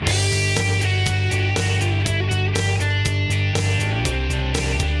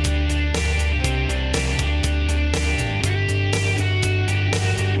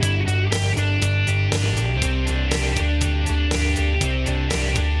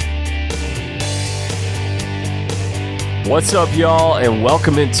What's up, y'all, and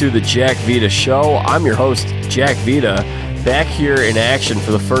welcome into the Jack Vita Show. I'm your host, Jack Vita, back here in action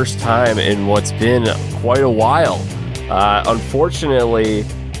for the first time in what's been quite a while. Unfortunately,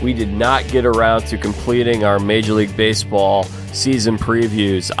 we did not get around to completing our Major League Baseball season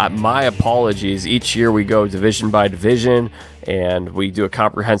previews. My apologies. Each year we go division by division, and we do a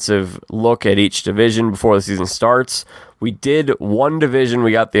comprehensive look at each division before the season starts. We did one division.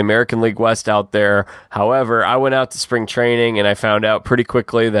 We got the American League West out there. However, I went out to spring training, and I found out pretty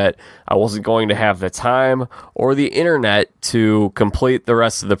quickly that I wasn't going to have the time or the internet to complete the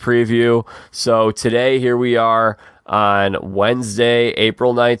rest of the preview. So today, here we are on Wednesday,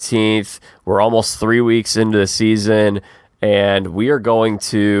 April 19th. We're almost 3 weeks into the season, and I'm going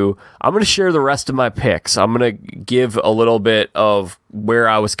to share the rest of my picks. I'm going to give a little bit of where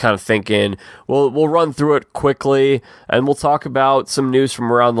I was kind of thinking. We'll run through it quickly, and we'll talk about some news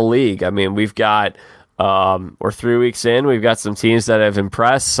from around the league. I mean, we've got, we're 3 weeks in. We've got some teams that have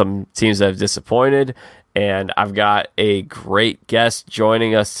impressed, some teams that have disappointed, and I've got a great guest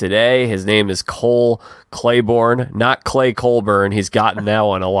joining us today. His name is Cole Claiborne, not Clay Colburn. He's gotten that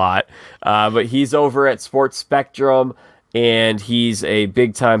one a lot, but he's over at Sports Spectrum, and he's a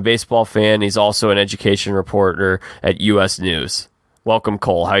big-time baseball fan. He's also an education reporter at U.S. News. Welcome,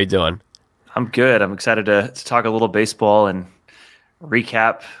 Cole. How you doing? I'm good. I'm excited to talk a little baseball and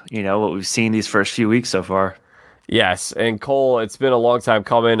recap, what we've seen these first few weeks so far. Yes, and Cole, it's been a long time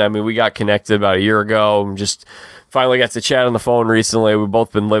coming. I mean, we got connected about a year ago and just finally got to chat on the phone recently. We've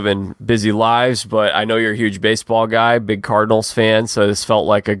both been living busy lives, but I know you're a huge baseball guy, big Cardinals fan, so this felt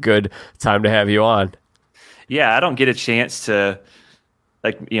like a good time to have you on. Yeah, I don't get a chance to,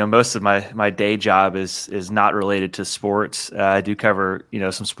 most of my day job is not related to sports. I do cover,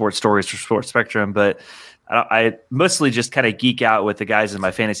 some sports stories for Sports Spectrum, but I mostly just kind of geek out with the guys in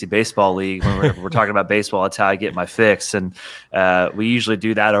my fantasy baseball league when we're talking about baseball. That's how I get my fix, and we usually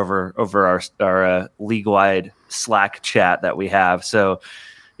do that over our league-wide Slack chat that we have. So,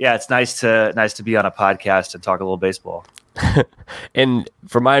 yeah, it's nice to be on a podcast and talk a little baseball. And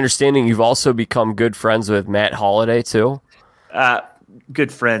from my understanding, you've also become good friends with Matt Holliday too.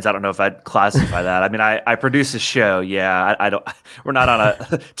 Good friends. I don't know if I'd classify that. I mean, I produce a show. Yeah, I don't. We're not on a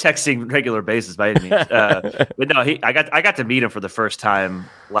texting regular basis by any means. But no, I got to meet him for the first time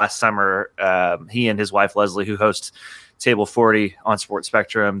last summer. He and his wife Leslie, who hosts Table 40 on Sports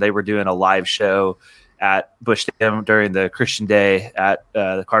Spectrum, they were doing a live show at Busch Stadium during the Christian Day at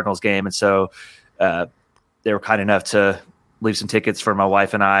the Cardinals game, and so they were kind enough to leave some tickets for my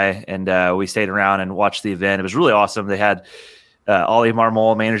wife and I, and we stayed around and watched the event. It was really awesome. They had Ollie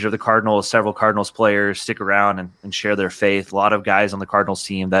Marmol, manager of the Cardinals, several Cardinals players stick around and share their faith. A lot of guys on the Cardinals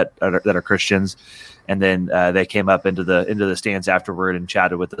team that are Christians, and then they came up into the stands afterward and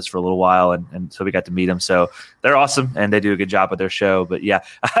chatted with us for a little while, and so we got to meet them. So they're awesome, and they do a good job with their show. But yeah,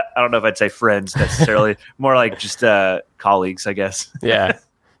 I don't know if I'd say friends necessarily, more like just colleagues, I guess.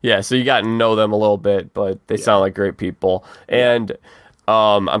 Yeah, so you got to know them a little bit, but they sound like great people. And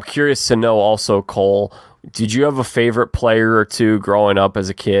I'm curious to know also, Cole, did you have a favorite player or two growing up as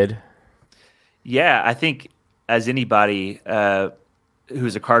a kid? Yeah, I think as anybody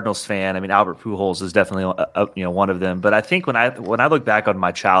who's a Cardinals fan, I mean, Albert Pujols is definitely one of them. But I think when I look back on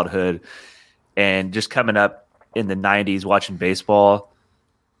my childhood and just coming up in the 90s watching baseball,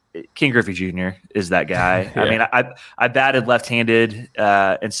 King Griffey Jr. is that guy. Yeah. I mean, I batted left-handed,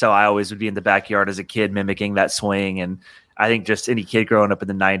 and so I always would be in the backyard as a kid mimicking that swing. And I think just any kid growing up in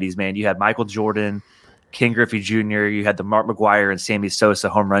the 90s, man, you had Michael Jordan, King Griffey Jr., you had the Mark McGwire and Sammy Sosa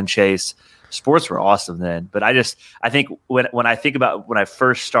home run chase. Sports were awesome then. But I think when I think about when I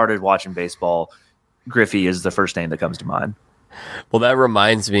first started watching baseball, Griffey is the first name that comes to mind. Well, that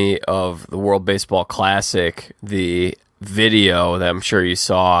reminds me of the World Baseball Classic, the video that I'm sure you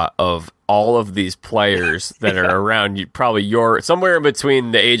saw of all of these players that are around you, probably somewhere in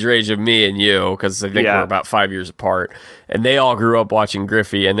between the age range of me and you, because I think we're about 5 years apart, and they all grew up watching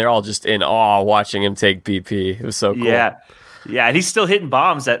Griffey, and they're all just in awe watching him take BP. It was so cool. Yeah, and he's still hitting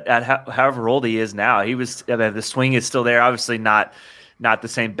bombs at however old he is now. The swing is still there, obviously not the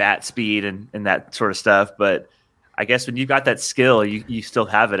same bat speed and that sort of stuff, but I guess when you got that skill, you still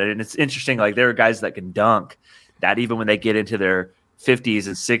have it. And it's interesting, like there are guys that can dunk that even when they get into their 50s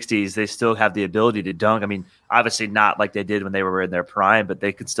and 60s, they still have the ability to dunk. I mean, obviously not like they did when they were in their prime, but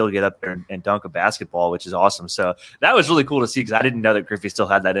they could still get up there and dunk a basketball, which is awesome. So that was really cool to see because I didn't know that Griffey still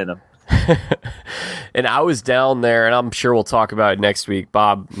had that in him. And I was down there, and I'm sure we'll talk about it next week.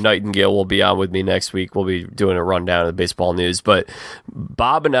 Bob Nightingale will be on with me next week. We'll be doing a rundown of the baseball news. But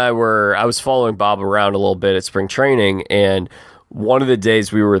Bob and I was following Bob around a little bit at spring training, and one of the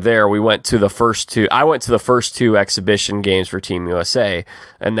days we were there, we went to the first two. I went to the first two exhibition games for Team USA,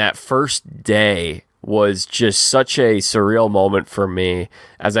 and that first day was just such a surreal moment for me,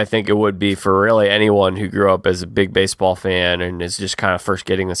 as I think it would be for really anyone who grew up as a big baseball fan and is just kind of first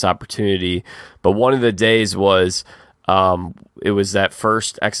getting this opportunity. But one of the days was, it was that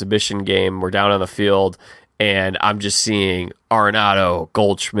first exhibition game. We're down on the field, and I'm just seeing Arenado,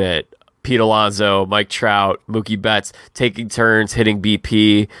 Goldschmidt, Pete Alonso, Mike Trout, Mookie Betts taking turns, hitting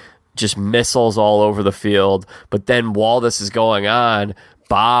BP, just missiles all over the field. But then while this is going on,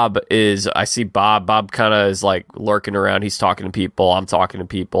 I see Bob kind of is like lurking around. He's talking to people. I'm talking to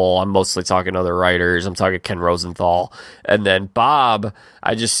people. I'm mostly talking to other writers. I'm talking to Ken Rosenthal. And then Bob,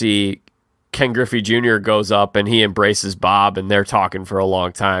 I just see Ken Griffey Jr. goes up and he embraces Bob, and they're talking for a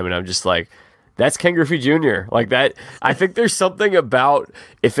long time. And I'm just like, that's Ken Griffey Jr. Like that. I think there's something about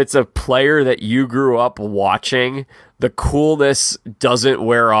if it's a player that you grew up watching, the coolness doesn't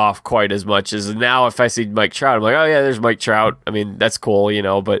wear off quite as much as now. If I see Mike Trout, I'm like, oh yeah, there's Mike Trout. I mean, that's cool, you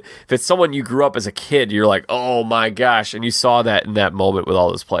know. But if it's someone you grew up as a kid, you're like, oh my gosh, and you saw that in that moment with all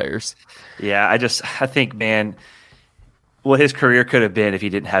those players. Yeah, I think, man, what his career could have been if he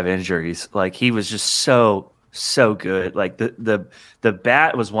didn't have injuries. Like, he was just so good. Like the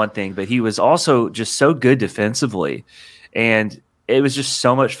bat was one thing, but he was also just so good defensively, and it was just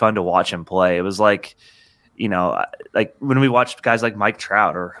so much fun to watch him play. It was like, you know, like when we watch guys like Mike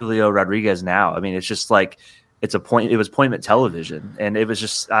Trout or Julio Rodriguez now, I mean, it's just like, it was appointment television, and it was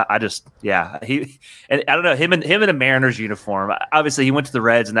just, I don't know, him in a Mariners uniform. Obviously he went to the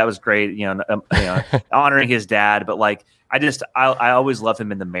Reds, and that was great, honoring his dad, but like, I always love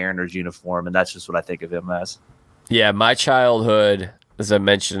him in the Mariners uniform, and that's just what I think of him as. Yeah, my childhood, as I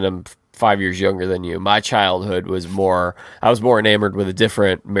mentioned, I'm 5 years younger than you. My childhood was I was more enamored with a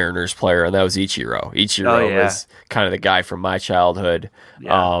different Mariners player, and that was Ichiro. Was kind of the guy from my childhood.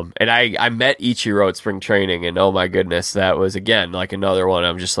 Yeah. And I met Ichiro at spring training, and oh my goodness, that was, again, like another one.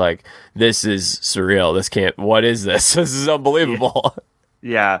 I'm just like, this is surreal. What is this? This is unbelievable.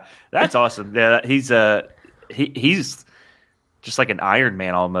 Yeah, that's awesome. Yeah, he's just like an Iron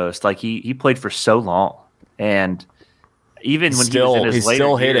Man almost. Like he played for so long, and even when he was in his he's later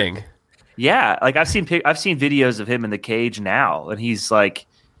still year, hitting. Yeah, like I've seen videos of him in the cage now, and he's like,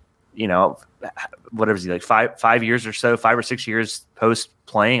 whatever is he, like 5 years or so, 5 or 6 years post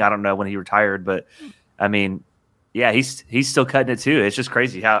playing. I don't know when he retired, but I mean, yeah, he's still cutting it too. It's just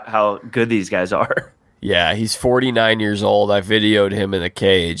crazy how good these guys are. Yeah, he's 49 years old. I videoed him in the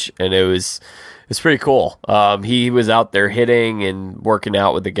cage, and it's pretty cool. He was out there hitting and working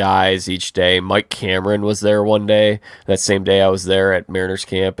out with the guys each day. Mike Cameron was there one day. That same day I was there at Mariners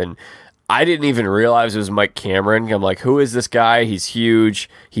camp, and I didn't even realize it was Mike Cameron. I'm like, who is this guy? He's huge.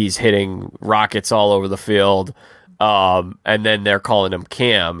 He's hitting rockets all over the field. And then they're calling him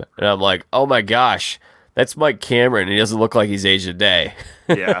Cam. And I'm like, oh my gosh, that's Mike Cameron. He doesn't look like he's aged a day.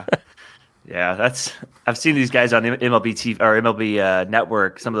 Yeah. Yeah, I've seen these guys on MLB TV or MLB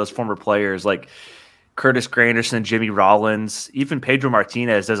Network. Some of those former players like Curtis Granderson, Jimmy Rollins, even Pedro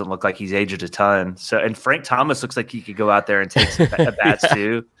Martinez doesn't look like he's aged a ton. So, and Frank Thomas looks like he could go out there and take some bats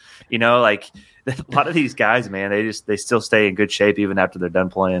too. Like a lot of these guys, man, they still stay in good shape even after they're done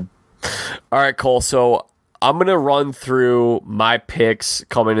playing. All right, Cole. So I'm gonna run through my picks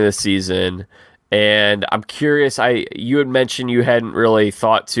coming into the season. And I'm curious, you had mentioned you hadn't really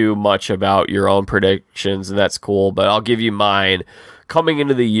thought too much about your own predictions, and that's cool, but I'll give you mine coming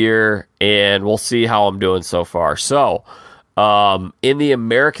into the year, and we'll see how I'm doing so far. So, in the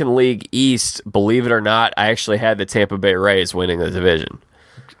American League East, believe it or not, I actually had the Tampa Bay Rays winning the division.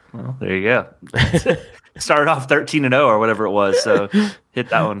 Well, there you go. Started off 13-0 or whatever it was, so hit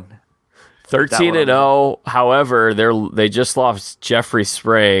that one. 13-0, however, they just lost Jeffrey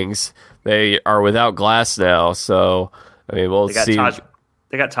Springs. They are without Glass now, so I mean we'll see.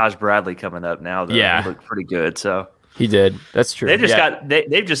 They got Taj Bradley coming up now. Yeah, he looked pretty good. So he did. That's true. They've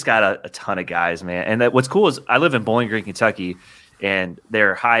just got a ton of guys, man. And what's cool is I live in Bowling Green, Kentucky, and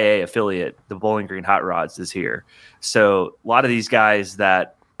their High A affiliate, the Bowling Green Hot Rods, is here. So a lot of these guys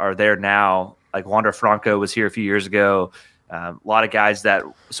that are there now, like Wander Franco was here a few years ago. A lot of guys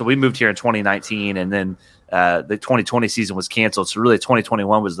so we moved here in 2019, and then the 2020 season was canceled. So really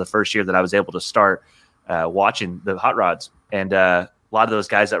 2021 was the first year that I was able to start watching the Hot Rods. And a lot of those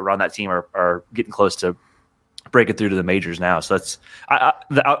guys that were on that team are getting close to breaking through to the majors now. So I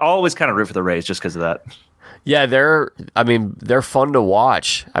always kind of root for the Rays just because of that. Yeah, they're fun to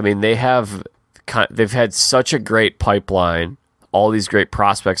watch. I mean, they've had such a great pipeline, all these great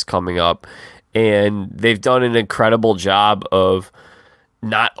prospects coming up, and they've done an incredible job of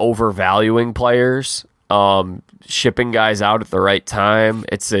not overvaluing players. shipping guys out at the right time.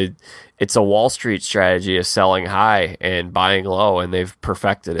 It's a Wall Street strategy of selling high and buying low, and they've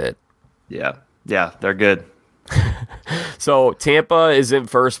perfected it. Yeah, they're good. So Tampa is in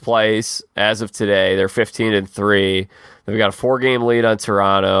first place as of today. They're 15-3. They've got a 4-game lead on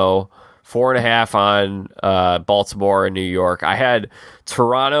Toronto, 4.5 on Baltimore and New York. I had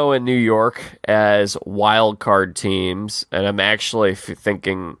Toronto and New York as wild card teams, and I'm actually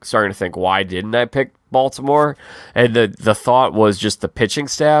starting to think, why didn't I pick Baltimore? And the thought was just the pitching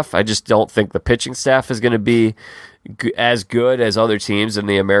staff. I just don't think the pitching staff is going to be as good as other teams in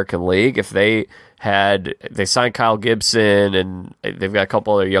the American League. If they signed Kyle Gibson, and they've got a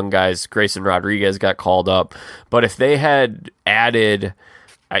couple other young guys. Grayson Rodriguez got called up, but if they had added,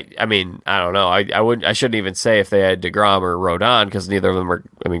 I mean, I don't know. I shouldn't even say if they had DeGrom or Rodon, because neither of them are.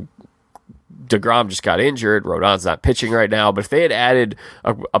 I mean, DeGrom just got injured. Rodon's not pitching right now. But if they had added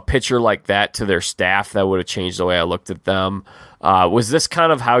a pitcher like that to their staff, that would have changed the way I looked at them. Was this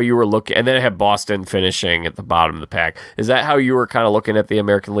kind of how you were looking? And then I had Boston finishing at the bottom of the pack. Is that how you were kind of looking at the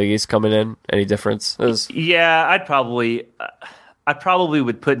American League East coming in? Any differences? Yeah, I probably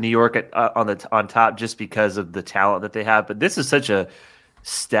would put New York on top just because of the talent that they have. But this is such a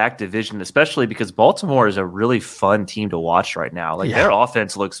stacked division, especially because Baltimore is a really fun team to watch right now. Their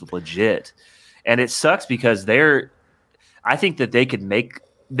offense looks legit, and it sucks because I think that they could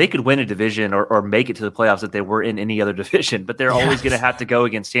win a division or make it to the playoffs if they were in any other division, but they're always going to have to go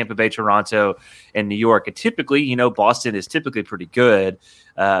against Tampa Bay, Toronto, and New York. And typically, Boston is typically pretty good.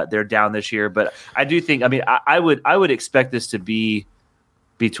 They're down this year, but I do think, I would expect this to be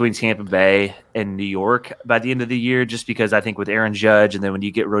between Tampa Bay and New York by the end of the year, just because I think with Aaron Judge, and then when you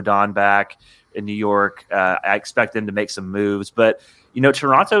get Rodon back in New York, I expect them to make some moves. But,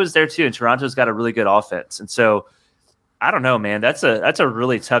 Toronto is there too, and Toronto's got a really good offense. And so I don't know, man, that's a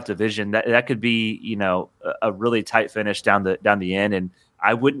really tough division. That could be, a really tight finish down the end. And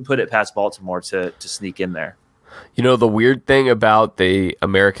I wouldn't put it past Baltimore to sneak in there. The weird thing about the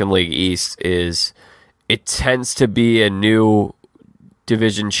American League East is it tends to be a new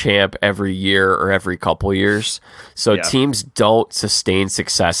division champ every year or every couple years. So teams don't sustain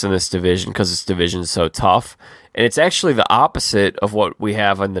success in this division because this division is so tough. And it's actually the opposite of what we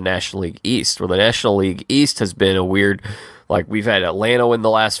have in the National League East, where the National League East has been a weird, we've had Atlanta win the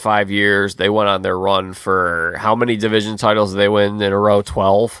last 5 years. They went on their run for how many division titles did they win in a row?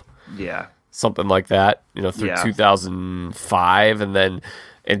 12? Yeah. Something like that, through 2005. And then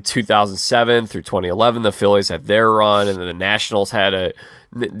in 2007 through 2011, the Phillies had their run, and then the Nationals they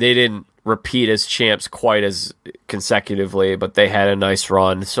didn't repeat as champs quite as consecutively, but they had a nice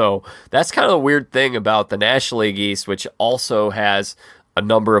run. So that's kind of the weird thing about the National League East, which also has a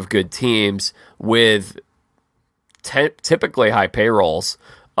number of good teams with typically high payrolls.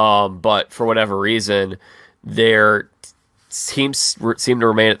 But for whatever reason, their teams seem to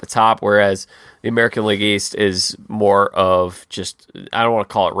remain at the top, whereas the American League East is more of just, I don't want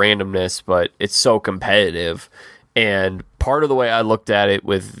to call it randomness, but it's so competitive. And part of the way I looked at it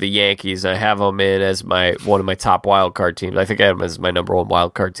with the Yankees, I have them in as one of my top wild card teams. I think I have them as my number one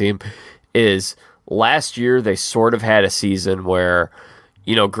wild card team. Is last year they sort of had a season where,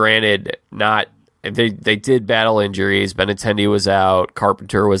 granted, they did battle injuries. Benintendi was out,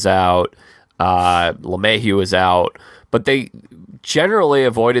 Carpenter was out, LeMahieu was out, but they generally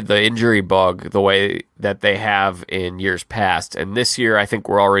avoided the injury bug the way that they have in years past. And this year, I think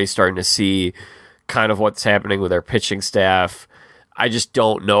we're already starting to see kind of what's happening with their pitching staff. I just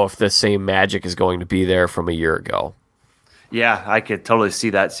don't know if the same magic is going to be there from a year ago. Yeah, I could totally see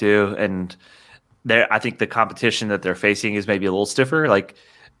that too. And I think the competition that they're facing is maybe a little stiffer.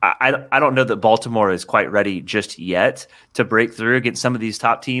 I don't know that Baltimore is quite ready just yet to break through against some of these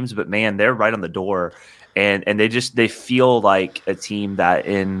top teams, but man, they're right on the door. And they feel like a team that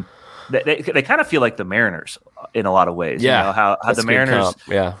they kind of feel like the Mariners in a lot of ways. Yeah, how the Mariners,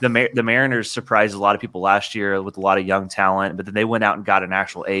 the Mariners surprised a lot of people last year with a lot of young talent, but then they went out and got an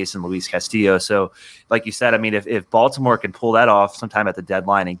actual ace in Luis Castillo. So, like you said, if Baltimore can pull that off sometime at the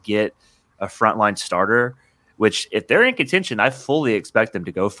deadline and get a frontline starter, which if they're in contention, I fully expect them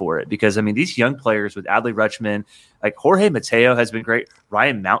to go for it, because these young players with Adley Rutschman, like Jorge Mateo has been great.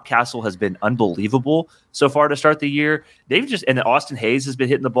 Ryan Mountcastle has been unbelievable so far to start the year. And Austin Hayes has been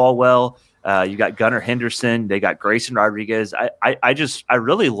hitting the ball well. You got Gunnar Henderson. They got Grayson Rodriguez. I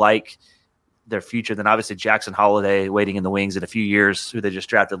really like their future. Then obviously Jackson Holiday waiting in the wings in a few years, who they just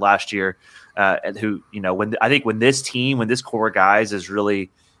drafted last year, and who, when this core guys is really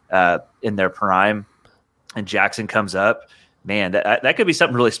in their prime, and Jackson comes up, man, that could be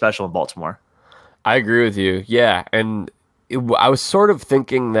something really special in Baltimore. I agree with you. Yeah. And I was sort of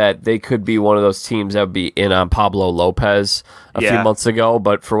thinking that they could be one of those teams that would be in on Pablo Lopez a few months ago,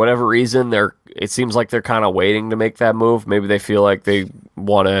 but for whatever reason, it seems like they're kind of waiting to make that move. Maybe they feel like they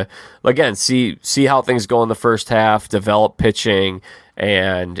want to, again, see how things go in the first half, develop pitching,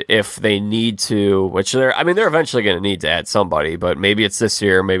 and if they need to, which they're eventually going to need to add somebody, but maybe it's this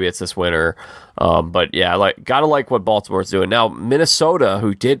year, maybe it's this winter. But yeah, gotta like what Baltimore's doing. Now, Minnesota,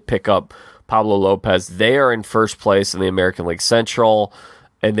 who did pick up Pablo Lopez, they are in first place in the American League Central,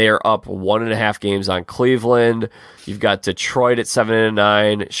 and they are up 1.5 games on Cleveland. You've got Detroit at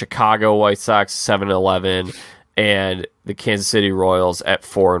 7-9, Chicago White Sox 7-11, and the Kansas City Royals at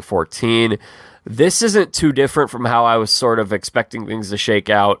 4-14. This isn't too different from how I was sort of expecting things to shake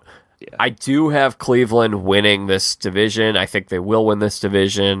out. Yeah. I do have Cleveland winning this division. I think they will win this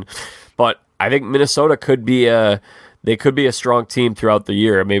division, but I think Minnesota could be a strong team throughout the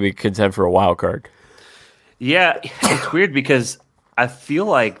year, maybe contend for a wild card. Yeah, it's weird because I feel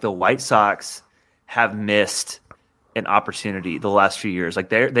like the White Sox have missed an opportunity the last few years. Like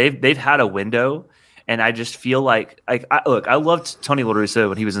they've had a window, and I just feel like I loved Tony La Russa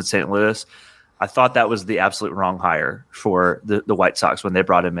when he was in St. Louis. I thought that was the absolute wrong hire for the White Sox when they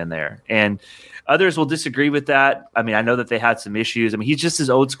brought him in there. And others will disagree with that. I mean, I know that they had some issues. I mean, he's just as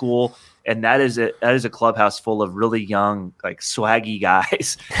old school, and that is a clubhouse full of really young, like swaggy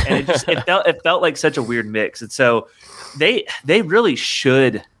guys. And it felt like such a weird mix. And so they really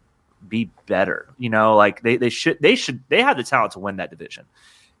should be better. Like they have the talent to win that division.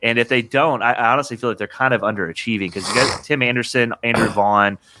 And if they don't, I honestly feel like they're kind of underachieving because you got Tim Anderson, Andrew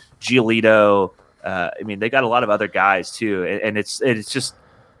Vaughn, Giolito. They got a lot of other guys too, and it's just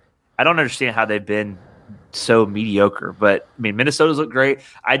I don't understand how they've been so mediocre. But Minnesota's look great.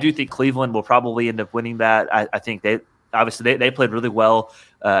 I do think Cleveland will probably end up winning that. I think they played really well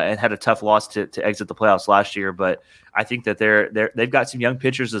and had a tough loss to exit the playoffs last year. But I think that they've got some young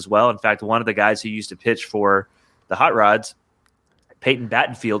pitchers as well. In fact, one of the guys who used to pitch for the Hot Rods, Peyton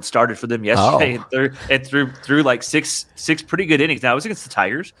Battenfield, started for them yesterday and threw like six pretty good innings. Now it was against the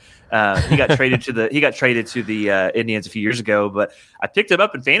Tigers. He got traded to the Indians a few years ago, but I picked him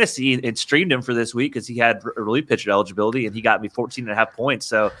up in fantasy and streamed him for this week because he had relief pitcher eligibility, and he got me 14.5 points.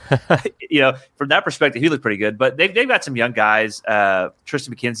 So, from that perspective, he looked pretty good. But they've got some young guys.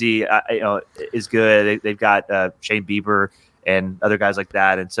 Tristan McKenzie, is good. They've got Shane Bieber and other guys like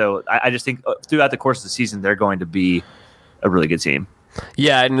that. And so I just think throughout the course of the season, they're going to be a really good team.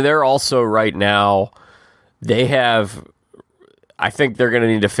 Yeah, and they're also right now, I think they're going to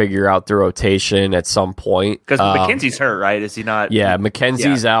need to figure out the rotation at some point. Because McKenzie's hurt, right? Is he not? Yeah,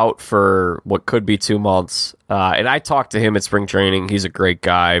 McKenzie's out for what could be 2 months. And I talked to him at spring training. He's a great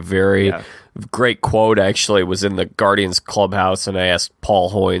guy. Great quote, actually, was in the Guardians clubhouse, and I asked Paul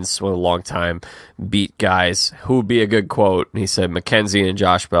Hoynes, one of the longtime beat guys, who would be a good quote. And he said McKenzie and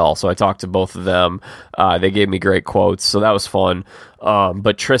Josh Bell. So I talked to both of them. They gave me great quotes, so that was fun.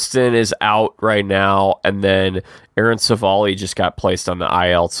 But Tristan is out right now, and then Aaron Savali just got placed on the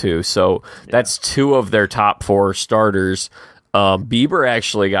IL too. So that's 2 of their top 4 starters. Bieber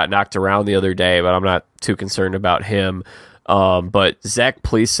actually got knocked around the other day, but I'm not too concerned about him. But Zach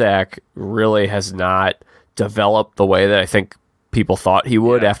Plesac really has not developed the way that I think people thought he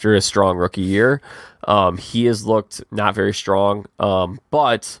would after a strong rookie year. He has looked not very strong.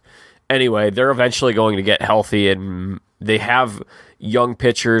 But anyway, they're eventually going to get healthy, and they have young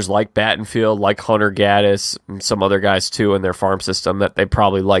pitchers like Battenfield, like Hunter Gaddis, and some other guys too in their farm system that they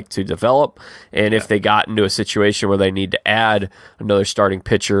probably like to develop. And if they got into a situation where they need to add another starting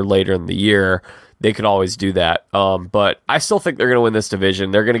pitcher later in the year, they could always do that. But I still think they're going to win this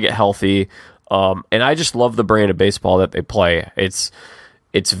division. They're going to get healthy. And I just love the brand of baseball that they play. It's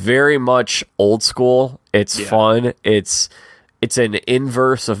very much old school. It's fun. It's an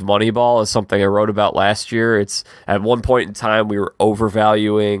inverse of Moneyball, is something I wrote about last year. It's at one point in time we were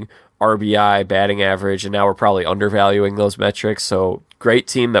overvaluing RBI, batting average, and now we're probably undervaluing those metrics. So great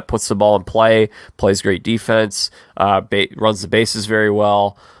team that puts the ball in play, plays great defense, runs the bases very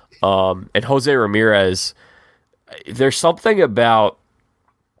well. And Jose Ramirez, there's something about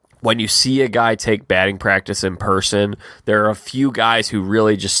when you see a guy take batting practice in person, there are a few guys who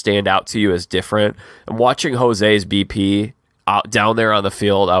really just stand out to you as different. And watching Jose's BP out down there on the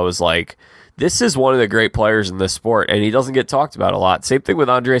field, I was like, this is one of the great players in this sport, and he doesn't get talked about a lot. Same thing with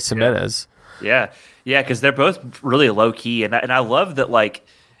Andres Gimenez. Yeah, because they're both really low key, and I love that. Like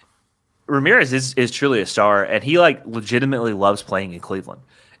Ramirez is truly a star, and he legitimately loves playing in Cleveland,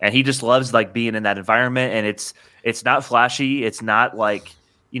 and he just loves being in that environment. And it's not flashy. It's not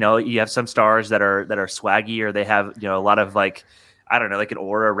you have some stars that are swaggy, or they have a lot of I don't know, like an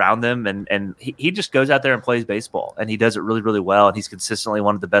aura around them. And he just goes out there and plays baseball, and he does it really, really well. And he's consistently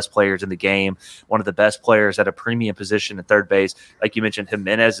one of the best players in the game, one of the best players at a premium position at third base. Like you mentioned,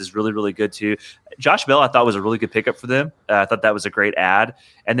 Jimenez is really, really good too. Josh Bell, I thought, was a really good pickup for them. I thought that was a great ad.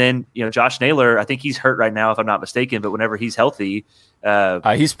 And then, Josh Naylor, I think he's hurt right now, if I'm not mistaken, but whenever he's healthy,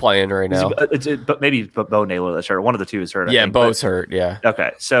 he's playing right now. But maybe Bo Naylor that's hurt. One of the two is hurt. Yeah, I think. Bo's hurt. Yeah.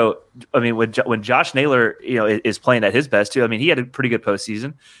 Okay, so I mean, when Josh Naylor, is playing at his best too. I mean, he had a pretty good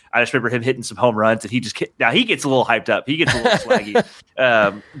postseason. I just remember him hitting some home runs, and he gets a little hyped up. He gets a little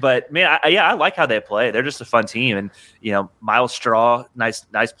swaggy. But man, I like how they play. They're just a fun team, and Miles Straw, nice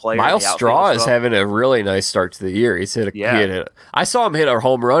player. Miles Straw is having a really nice start to the year. I saw him hit a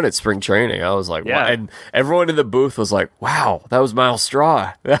home run at spring training. I was like, wow. And everyone in the booth was like, wow, that was Miles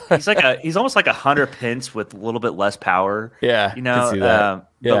Straw. he's almost like a Hunter Pence with a little bit less power. Yeah, can see that.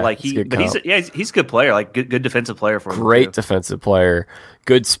 But he's a good player, like good defensive player for him. Great defensive player,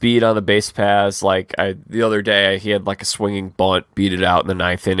 good speed on the base pass. The other day, he had like a swinging bunt, beat it out in the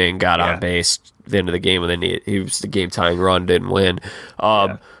ninth inning, got on base at the end of the game, and then he was the game tying run, didn't win.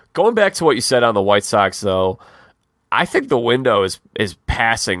 Going back to what you said on the White Sox, though, I think the window is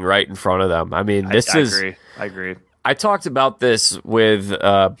passing right in front of them. I mean, I agree. I talked about this with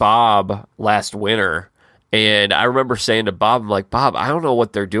Bob last winter. And I remember saying to Bob, I'm like, Bob, I don't know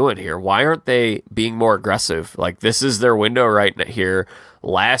what they're doing here. Why aren't they being more aggressive? Like, this is their window right here.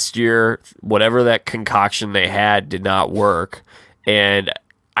 Last year, whatever that concoction they had did not work. And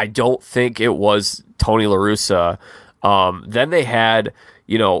I don't think it was Tony La Russa. Then they had,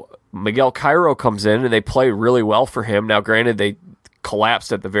 Miguel Cairo comes in and they play really well for him. Now, granted, they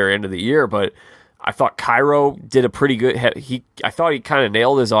collapsed at the very end of the year, but I thought Cairo did a pretty good. I thought he kind of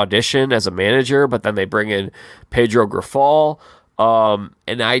nailed his audition as a manager, but then they bring in Pedro Grifol,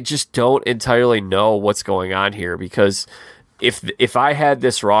 and I just don't entirely know what's going on here, because if I had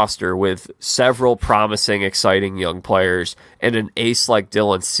this roster with several promising, exciting young players and an ace like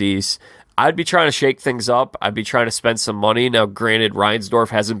Dylan Cease, I'd be trying to shake things up. I'd be trying to spend some money. Now, granted, Reinsdorf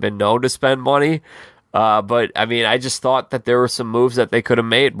hasn't been known to spend money. But I mean, I just thought that there were some moves that they could have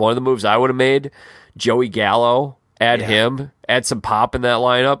made. One of the moves I would have made, Joey Gallo, add some pop in that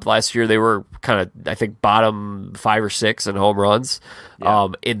lineup. Last year they were kind of, I think, bottom 5 or 6 in home runs,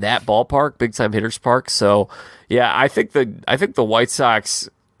 in that ballpark, big time hitters park. So yeah, I think the White Sox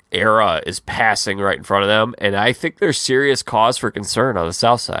era is passing right in front of them, and I think there's serious cause for concern on the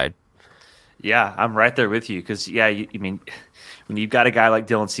South side. Yeah, I'm right there with you, because I mean, when you've got a guy like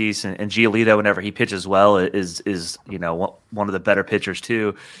Dylan Cease and Giolito, whenever he pitches well, is one of the better pitchers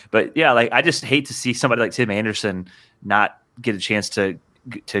too. But yeah, I just hate to see somebody like Tim Anderson not get a chance to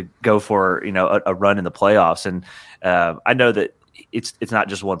go for a run in the playoffs. And I know that it's not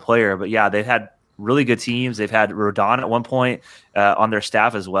just one player, but yeah, they've had really good teams. They've had Rodon at one point on their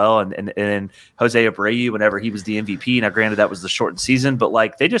staff as well, and Jose Abreu whenever he was the MVP. Now, granted, that was the shortened season, but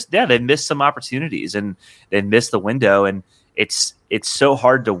they missed some opportunities and they missed the window. And it's so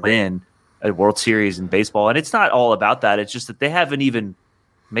hard to win a World Series in baseball, and it's not all about that. It's just that they haven't even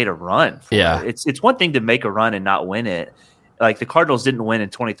made a run. It's one thing to make a run and not win it. Like the Cardinals didn't win in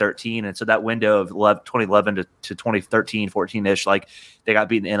 2013, and so that window of 2011 to 2013, 14-ish, they got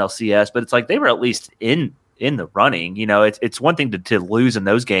beat in the NLCS. But it's like they were at least in the running. It's one thing to lose in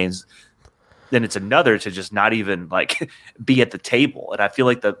those games, then it's another to just not even be at the table. And I feel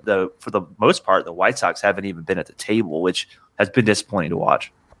like the for the most part, the White Sox haven't even been at the table, which has been disappointing to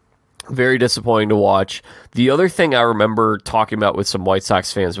watch. Very disappointing to watch. The other thing I remember talking about with some White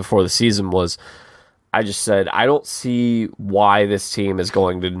Sox fans before the season was, I just said, I don't see why this team is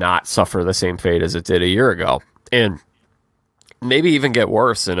going to not suffer the same fate as it did a year ago. And maybe even get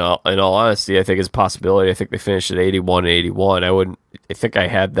worse, in all honesty. I think it's a possibility. I think they finished at 81 and 81. I think I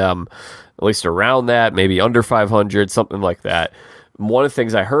had them at least around that, maybe under 500, something like that. One of the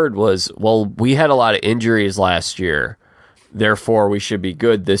things I heard was, well, we had a lot of injuries last year, therefore we should be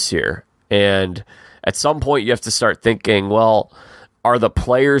good this year. And at some point you have to start thinking, well, are the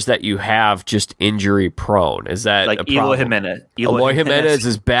players that you have just injury prone? Is that a problem? Eloy Jimenez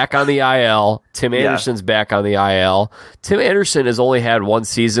is back on the IL. Tim Anderson's back on the IL. Tim Anderson has only had one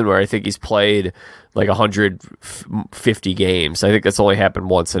season where I think he's played 150 games. I think that's only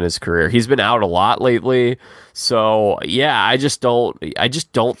happened once in his career. He's been out a lot lately. So yeah, I just don't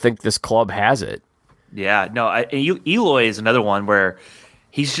think this club has it. Yeah, no. Eloy is another one where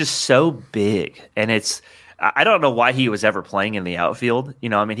he's just so big, and I don't know why he was ever playing in the outfield. He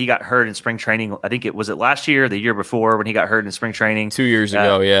got hurt in spring training. I think it was last year, or the year before, when he got hurt in spring training. 2 years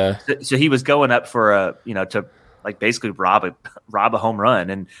ago, yeah. So he was going up for to basically rob a home run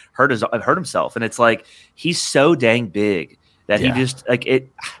and hurt himself. And it's he's so dang big that he just like it.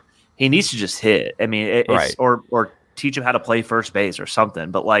 He needs to just hit. I mean, it's or teach him how to play first base or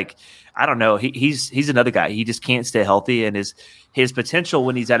something. But like, I don't know. He's another guy. He just can't stay healthy, and his potential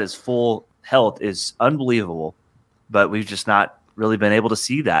when he's at his full health is unbelievable. But we've just not really been able to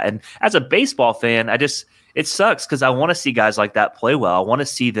see that. And as a baseball fan, it sucks because I want to see guys like that play well. I want to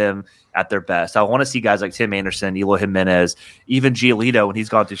see them at their best. I want to see guys like Tim Anderson, Eloy Jimenez, even Giolito when he's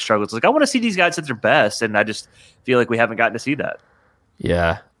gone through struggles. Like I want to see these guys at their best, and I just feel like we haven't gotten to see that.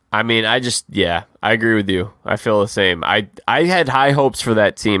 Yeah. I mean, I agree with you. I feel the same. I had high hopes for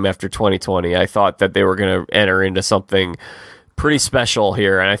that team after 2020. I thought that they were going to enter into something pretty special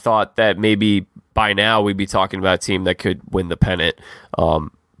here, and I thought that maybe by now we'd be talking about a team that could win the pennant.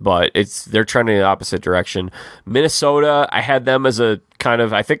 But they're trending in the opposite direction. Minnesota, I had them as a kind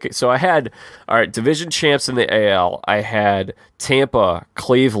of, I think, so I had, all right, division champs in the AL. I had Tampa,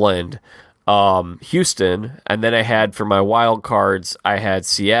 Cleveland, Houston, and then I had, for my wild cards, I had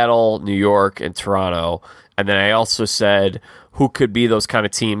Seattle, New York, and Toronto. And then I also said who could be those kind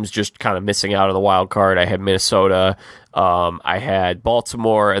of teams just kind of missing out on the wild card. I had Minnesota, I had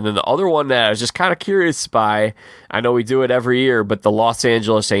Baltimore, and then the other one that I was just kind of curious by, I know we do it every year, but the Los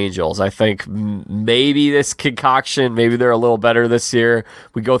Angeles Angels. I think maybe this concoction, maybe they're a little better this year.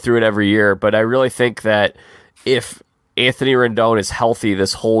 We go through it every year, but I really think that if Anthony Rendon is healthy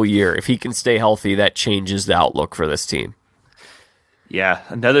this whole year, if he can stay healthy, that changes the outlook for this team. Yeah,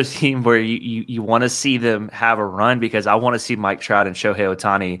 another team where you want to see them have a run, because I want to see Mike Trout and Shohei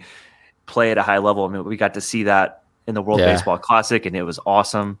Ohtani play at a high level. I mean, we got to see that in the World Baseball Classic, and it was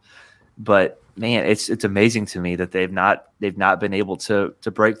awesome. But man, it's amazing to me that they've not been able to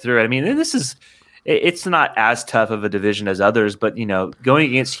break through. I mean, and it's not as tough of a division as others, but going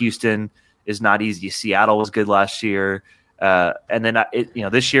against Houston is not easy. Seattle was good last year, and then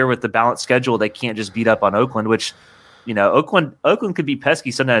this year with the balanced schedule, they can't just beat up on Oakland, which. Oakland could be pesky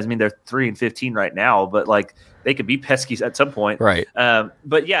sometimes. I mean, they're 3-15 right now, but like they could be pesky at some point, right?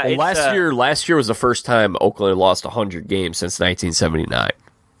 But yeah, last year was the first time Oakland had lost 100 games since 1979.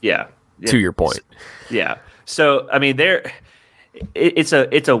 Yeah, to your point. Yeah. So I mean, it's a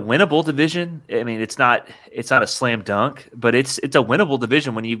winnable division. I mean, it's not a slam dunk, but it's a winnable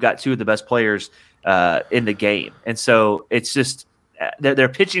division when you've got two of the best players in the game, and so it's just their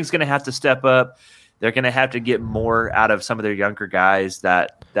pitching is going to have to step up. They're going to have to get more out of some of their younger guys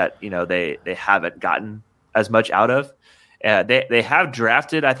that they haven't gotten as much out of. They have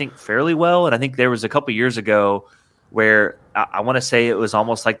drafted, I think, fairly well, and I think there was a couple years ago where I want to say it was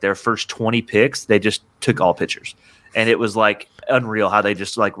almost like their first 20 picks, they just took all pitchers, and it was like unreal how they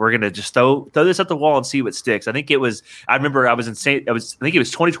just like we're going to just throw this at the wall and see what sticks. I think it was. I remember I think it was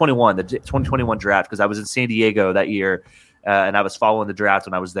 2021, the 2021 draft, because I was in San Diego that year, and I was following the draft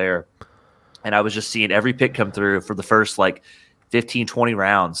when I was there. And I was just seeing every pick come through for the first like 15, 20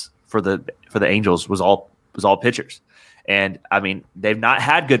 rounds for the Angels was all pitchers. And I mean, they've not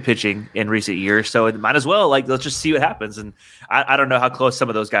had good pitching in recent years, so it might as well let's just see what happens. And I don't know how close some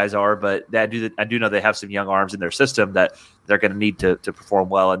of those guys are, but I do know they have some young arms in their system that they're going to need to perform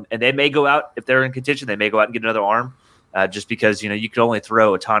well. And they may go out, if they're in contention, they may go out and get another arm. Just because you can only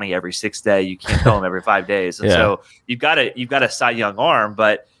throw Ohtani every 6 days, you can't throw him every 5 days, and so you've got a Cy Young arm,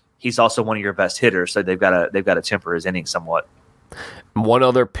 but he's also one of your best hitters, so they've got to temper his innings somewhat. One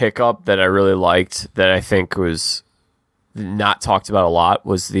other pickup that I really liked that I think was not talked about a lot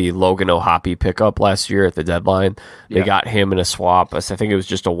was the Logan O'Hoppe pickup last year at the deadline. They got him in a swap. I think it was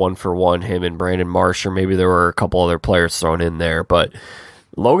just a 1-for-1, him and Brandon Marsh, or maybe there were a couple other players thrown in there. But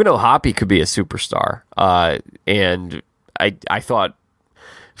Logan O'Hoppe could be a superstar. And I thought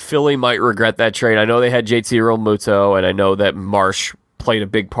Philly might regret that trade. I know they had JT Realmuto, and I know that Marsh played a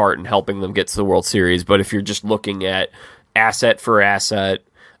big part in helping them get to the World Series. But if you're just looking at asset for asset,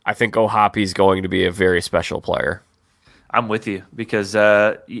 I think O'Hoppe is going to be a very special player. I'm with you because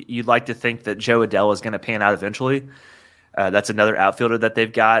you'd like to think that Joe Adell is going to pan out eventually. That's another outfielder that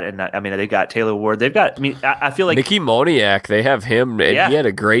they've got. And I mean, they've got Taylor Ward. They've got, I feel like Mickey Moniak, they have him. Yeah. He had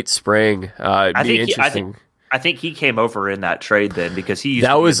a great spring. I think he came over in that trade then because he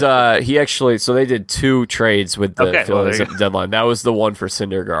actually, so they did 2 trades with the Phillies at the deadline. That was the one for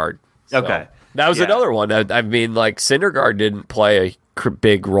Syndergaard. So okay. That was another one. I mean, like Syndergaard didn't play a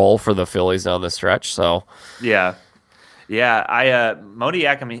big role for the Phillies down the stretch. So yeah.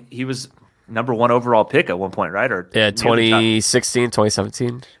 Moniak, I mean, he was number 1 overall pick at one point, right? Or 2016,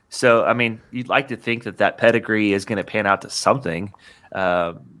 2017. So, I mean, you'd like to think that pedigree is going to pan out to something.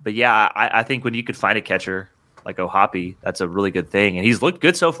 But yeah, I think when you could find a catcher like O'Hoppe, that's a really good thing. And he's looked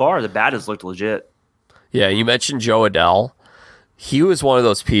good so far. The bat has looked legit. Yeah, you mentioned Joe Adell. He was one of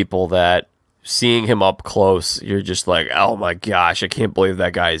those people that seeing him up close, you're just like, oh my gosh, I can't believe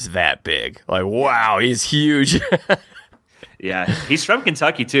that guy is that big. Like, wow, he's huge. Yeah, he's from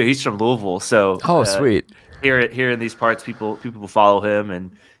Kentucky too. He's from Louisville, so Sweet. Here in these parts, people will follow him,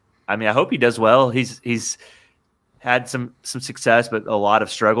 and I mean, I hope he does well. He's had some success, but a lot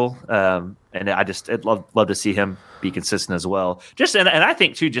of struggle. And I'd love to see him be consistent as well. And I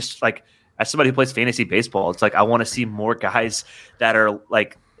think too, just like as somebody who plays fantasy baseball, it's like I want to see more guys that are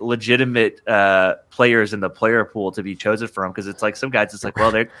like legitimate players in the player pool to be chosen from, because it's like some guys, it's like,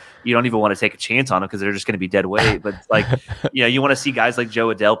 well, you don't even want to take a chance on them because they're just going to be dead weight. But like, you want to see guys like Joe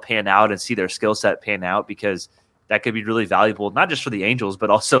Adell pan out and see their skill set pan out, because that could be really valuable, not just for the Angels, but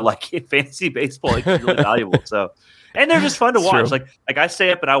also like in fantasy baseball, it could be really valuable. So, and they're just fun to watch. True. Like I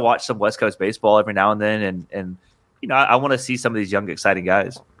stay up and I watch some West Coast baseball every now and then, and I want to see some of these young, exciting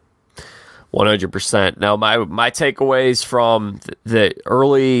guys. 100%. Now, my takeaways from the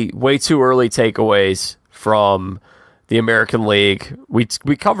way too early takeaways from the American League. We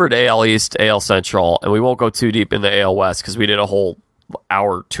covered AL East, AL Central, and we won't go too deep in the AL West because we did a whole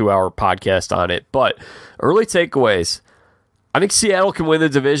 2-hour podcast on it. But early takeaways, I think Seattle can win the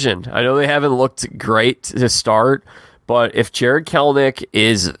division. I know they haven't looked great to start, but if Jared Kelenic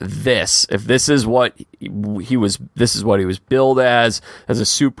is if this is what he was billed as a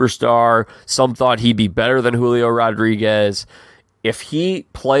superstar, some thought he'd be better than Julio Rodriguez. If he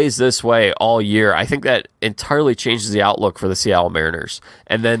plays this way all year, I think that entirely changes the outlook for the Seattle Mariners.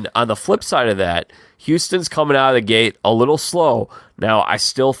 And then on the flip side of that, Houston's coming out of the gate a little slow. Now, I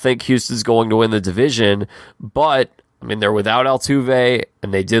still think Houston's going to win the division, but I mean, they're without Altuve,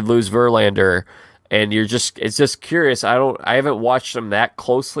 and they did lose Verlander. And it's just curious. I haven't watched them that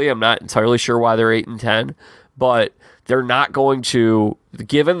closely. I'm not entirely sure why they're 8-10, but they're not going to,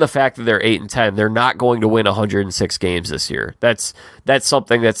 given the fact that they're 8-10, they're not going to win 106 games this year. That's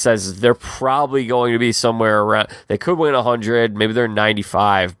something that says they're probably going to be somewhere around. They could win 100, maybe they're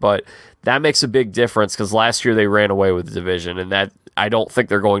 95, but that makes a big difference because last year they ran away with the division, and that I don't think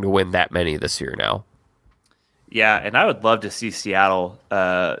they're going to win that many this year now. Yeah, and I would love to see Seattle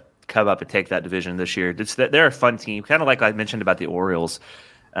come up and take that division this year. They're a fun team, kind of like I mentioned about the Orioles.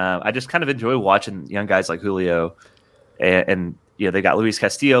 I just kind of enjoy watching young guys like Julio, and they got Luis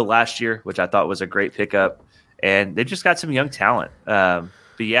Castillo last year, which I thought was a great pickup, and they just got some young talent. But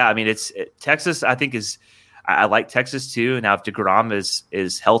yeah, I mean, Texas. I think I like Texas too. Now, if DeGrom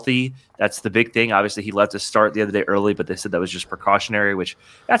is healthy, that's the big thing. Obviously, he left to start the other day early, but they said that was just precautionary, which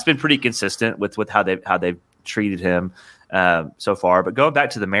that's been pretty consistent with how they've treated him so far. But going back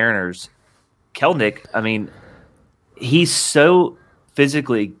to the Mariners, Kelenic, I mean, he's so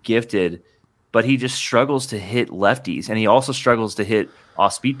physically gifted, but he just struggles to hit lefties, and he also struggles to hit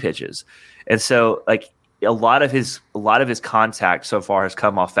off-speed pitches. And so, like, a lot of his contact so far has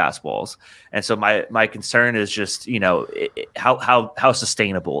come off fastballs. And so my concern is just, how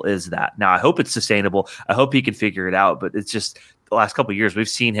sustainable is that? Now, I hope it's sustainable. I hope he can figure it out, but it's just the last couple of years we've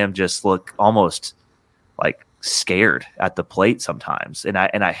seen him just look almost like scared at the plate sometimes. And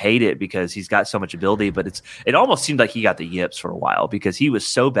I hate it because he's got so much ability, but it almost seemed like he got the yips for a while because he was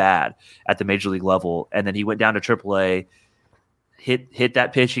so bad at the major league level. And then he went down to AAA, hit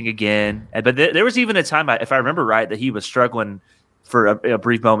that pitching again. But there was even a time, if I remember right, that he was struggling for a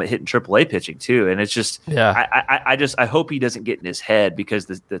brief moment hitting AAA pitching too. And it's just, I hope he doesn't get in his head because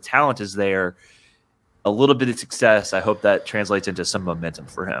the talent is there. A little bit of success, I hope that translates into some momentum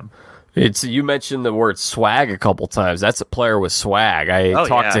for him. You mentioned the word swag a couple times. That's a player with swag. I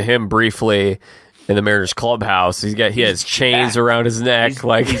talked to him briefly in the Mariners clubhouse. He has chains around his neck.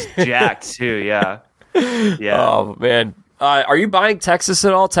 He's jacked too. Yeah. Yeah. Oh man. Are you buying Texas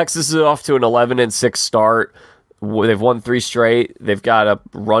at all? Texas is off to an 11-6 start. They've won 3 straight. They've got a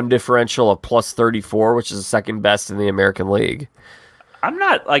run differential of plus 34, which is the second best in the American League. I'm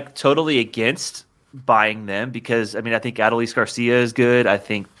not totally against buying them because I think Adolis Garcia is good. I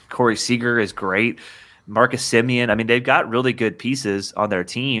think Corey Seager is great. Marcus Semien. They've got really good pieces on their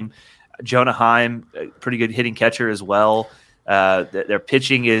team. Jonah Heim, pretty good hitting catcher as well. Their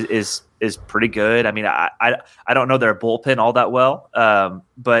pitching is pretty good. I don't know their bullpen all that well.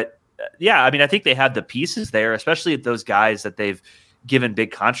 But yeah, I think they have the pieces there, especially if those guys that they've given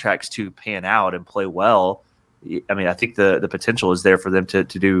big contracts to pan out and play well. I think the potential is there for them to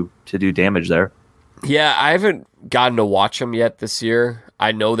do damage there. Yeah, I haven't gotten to watch them yet this year.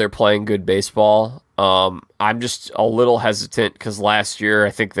 I know they're playing good baseball. I'm just a little hesitant because last year I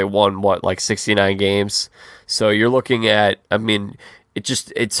think they won 69 games. So you're looking at,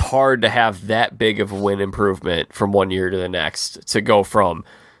 it's hard to have that big of a win improvement from one year to the next to go from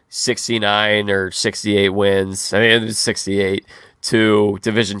 69 or 68 wins. It was 68 to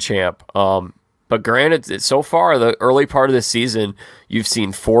division champ. But granted, so far, the early part of the season, you've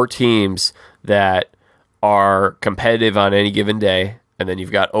seen 4 teams that are competitive on any given day. And then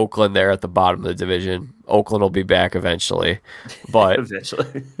you've got Oakland there at the bottom of the division. Oakland will be back eventually, but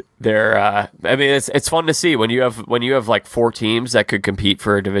Eventually. they're. I mean, it's fun to see when you have like 4 teams that could compete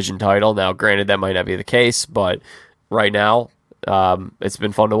for a division title. Now, granted, that might not be the case, but right now, it's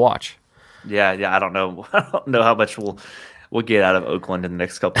been fun to watch. Yeah. I don't know. I don't know how much we'll get out of Oakland in the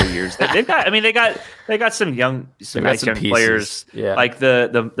next couple of years. They've got. I mean, they got some nice young players. Yeah. Like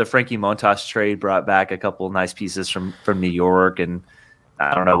the Frankie Montas trade brought back a couple of nice pieces from New York, and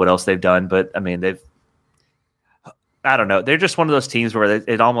I don't know what else they've done, but I mean, I don't know. They're just one of those teams where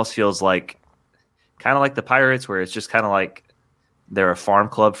it almost feels like kind of like the Pirates, where it's just kind of like they're a farm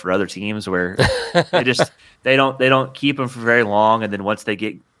club for other teams where they don't keep them for very long. And then once they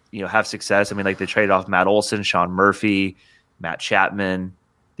get, have success, I mean, like they traded off Matt Olson, Sean Murphy, Matt Chapman.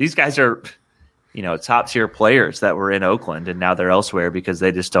 These guys are, top tier players that were in Oakland and now they're elsewhere because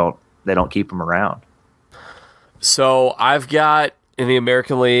they don't keep them around. So I've got in the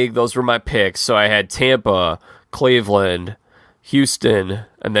American League, those were my picks. So I had Tampa, Cleveland, Houston,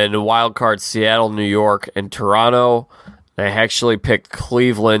 and then the wild card Seattle, New York, and Toronto. I actually picked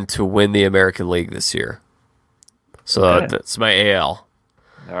Cleveland to win the American League this year. So That's my AL.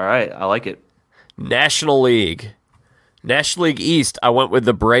 All right, I like it. National League East, I went with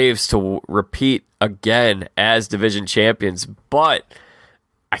the Braves to repeat again as division champions, but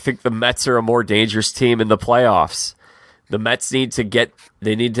I think the Mets are a more dangerous team in the playoffs. The Mets need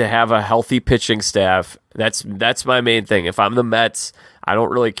to have a healthy pitching staff. That's my main thing. If I'm the Mets, I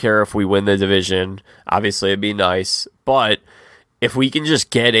don't really care if we win the division. Obviously, it'd be nice. But if we can just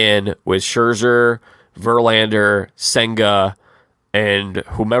get in with Scherzer, Verlander, Senga, and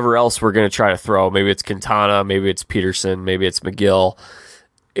whomever else we're going to try to throw, maybe it's Quintana, maybe it's Peterson, maybe it's McGill.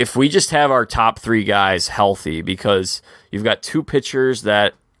 If we just have our top 3 guys healthy, because you've got 2 pitchers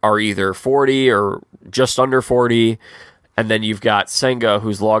that are either 40 or just under 40, and then you've got Senga,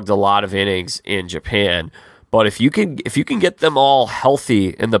 who's logged a lot of innings in Japan. But if you can get them all healthy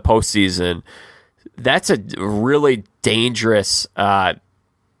in the postseason, that's a really dangerous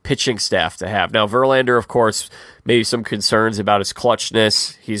pitching staff to have. Now, Verlander, of course, maybe some concerns about his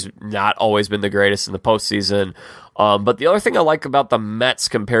clutchness. He's not always been the greatest in the postseason. But the other thing I like about the Mets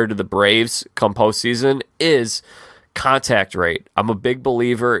compared to the Braves come postseason is contact rate. I'm a big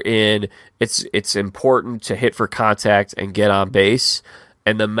believer in it's important to hit for contact and get on base,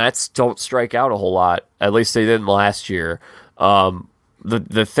 and the Mets don't strike out a whole lot. At least they didn't last year.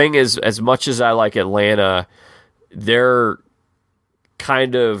 The thing is, as much as I like Atlanta, their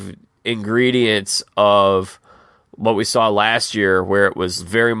kind of ingredients of what we saw last year, where it was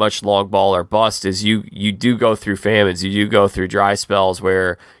very much long ball or bust, is you do go through famines, you do go through dry spells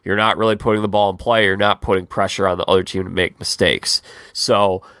where you're not really putting the ball in play, you're not putting pressure on the other team to make mistakes.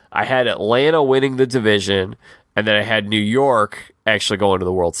 So I had Atlanta winning the division, and then I had New York actually going to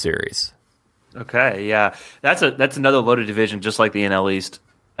the World Series. Okay, yeah, that's another loaded division, just like the NL East.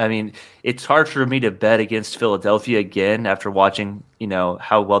 I mean, it's hard for me to bet against Philadelphia again after watching,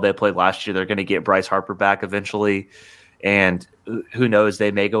 how well they played last year. They're going to get Bryce Harper back eventually, and who knows,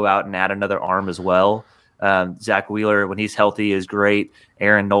 they may go out and add another arm as well. Zach Wheeler, when he's healthy, is great.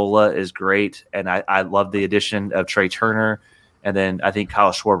 Aaron Nola is great, and I love the addition of Trey Turner. And then I think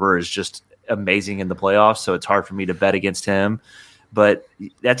Kyle Schwarber is just amazing in the playoffs, so it's hard for me to bet against him. But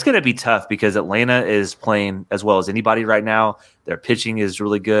that's going to be tough because Atlanta is playing as well as anybody right now. Their pitching is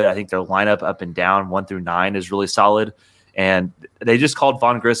really good. I think their lineup up and down 1 through 9 is really solid. And they just called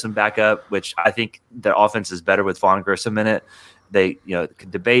Vaughn Grissom back up, which I think their offense is better with Vaughn Grissom in it. They can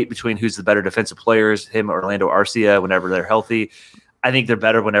debate between who's the better defensive players, him or Orlando Arcia, whenever they're healthy. I think they're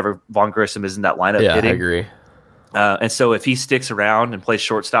better whenever Vaughn Grissom is in that lineup hitting. I agree. And so if he sticks around and plays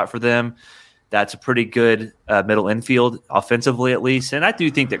shortstop for them, that's a pretty good middle infield offensively, at least. And I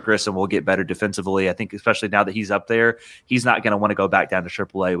do think that Grissom will get better defensively. I think especially now that he's up there, he's not going to want to go back down to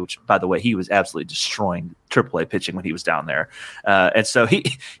AAA, which, by the way, he was absolutely destroying AAA pitching when he was down there. And so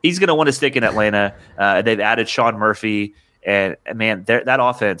he's going to want to stick in Atlanta. They've added Sean Murphy. And, man, that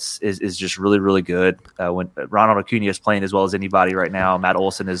offense is just really, really good. When Ronald Acuna is playing as well as anybody right now, Matt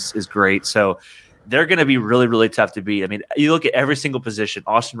Olson is great. So they're going to be really, really tough to beat. I mean, you look at every single position.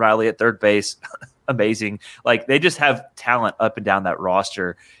 Austin Riley at third base, amazing. Like, they just have talent up and down that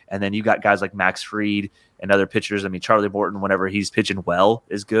roster. And then you got guys like Max Fried and other pitchers. I mean, Charlie Morton, whenever he's pitching well,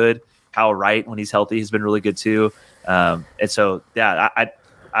 is good. Kyle Wright, when he's healthy, has been really good too. And so, yeah,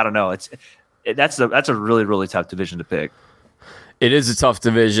 I don't know. That's a really, really tough division to pick. It is a tough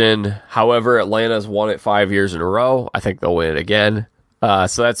division. However, Atlanta's won it 5 years in a row. I think they'll win it again.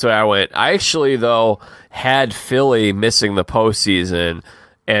 So that's where I went. I actually, though, had Philly missing the postseason,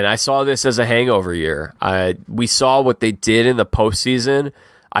 and I saw this as a hangover year. We saw what they did in the postseason.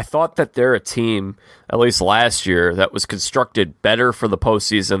 I thought that they're a team, at least last year, that was constructed better for the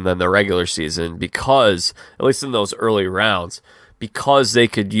postseason than the regular season because, at least in those early rounds, because they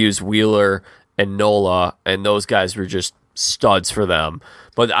could use Wheeler and Nola, and those guys were just studs for them.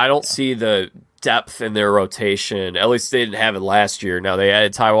 But I don't see the depth in their rotation. At least they didn't have it last year. Now they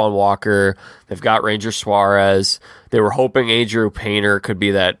added Taijuan Walker. They've got Ranger Suarez. They were hoping Andrew Painter could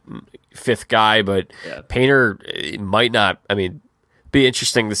be that fifth guy, but Painter might not. I mean, be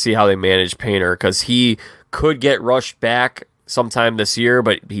interesting to see how they manage Painter because he could get rushed back sometime this year,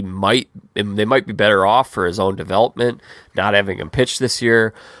 but they might be better off for his own development, not having him pitch this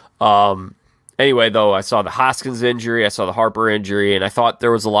year. Anyway, though, I saw the Hoskins injury, I saw the Harper injury, and I thought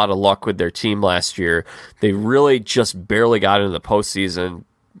there was a lot of luck with their team last year. They really just barely got into the postseason,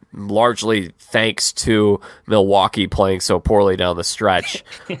 largely thanks to Milwaukee playing so poorly down the stretch.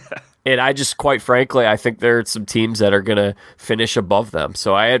 And I just, quite frankly, I think there are some teams that are going to finish above them.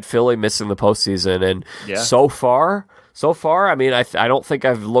 So I had Philly missing the postseason, and so far, I mean, I don't think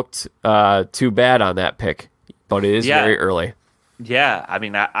I've looked too bad on that pick, but it is very early. Yeah, I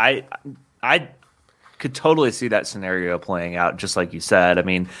mean, I could totally see that scenario playing out, just like you said. I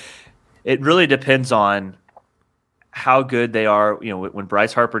mean, it really depends on how good they are, when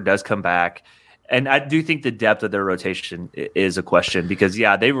Bryce Harper does come back. And I do think the depth of their rotation is a question because,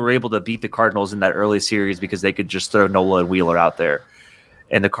 they were able to beat the Cardinals in that early series because they could just throw Nola and Wheeler out there.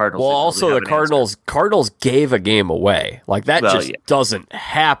 And the Cardinals. Well, also the Cardinals gave a game away. Like that doesn't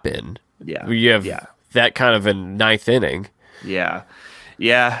happen. Yeah. You have that kind of in ninth inning. Yeah.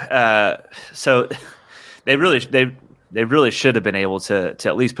 So they really should have been able to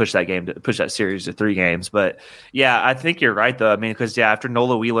at least push that series to 3 games. But I think you're right though. I mean, because after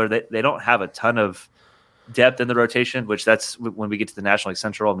Nola Wheeler, they don't have a ton of depth in the rotation, which that's when we get to the National League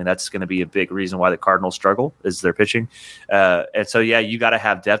Central. I mean, that's going to be a big reason why the Cardinals struggle is their pitching. And so you got to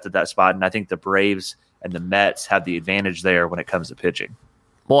have depth at that spot. And I think the Braves and the Mets have the advantage there when it comes to pitching.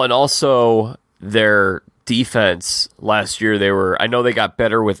 Well, and also their defense last year, I know they got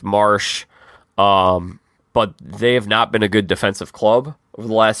better with Marsh, but they have not been a good defensive club over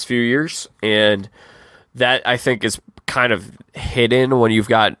the last few years, and that I think is kind of hidden when you've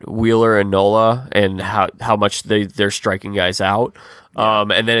got Wheeler and Nola and how much they're striking guys out,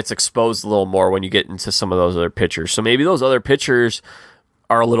 and then it's exposed a little more when you get into some of those other pitchers. So maybe those other pitchers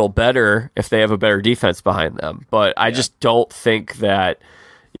are a little better if they have a better defense behind them, but I just don't think that.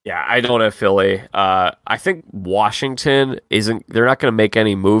 Yeah, I don't have Philly. I think Washington they're not going to make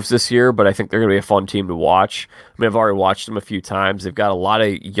any moves this year, but I think they're going to be a fun team to watch. I mean, I've already watched them a few times. They've got a lot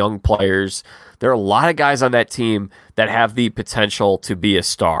of young players. There are a lot of guys on that team that have the potential to be a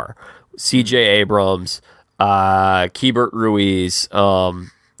star. CJ Abrams, Keibert Ruiz,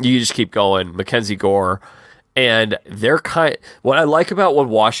 you just keep going, Mackenzie Gore. And what I like about what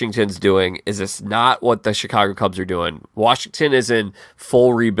Washington's doing is it's not what the Chicago Cubs are doing. Washington is in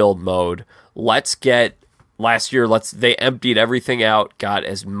full rebuild mode. Last year, they emptied everything out, got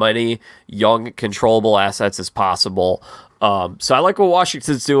as many young, controllable assets as possible. So I like what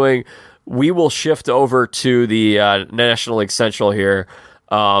Washington's doing. We will shift over to the National League Central here.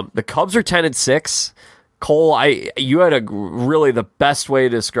 The Cubs are 10-6. Cole, you had really the best way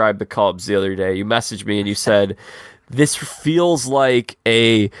to describe the Cubs the other day. You messaged me and you said, this feels like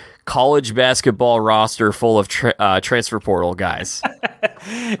a college basketball roster full of transfer portal guys.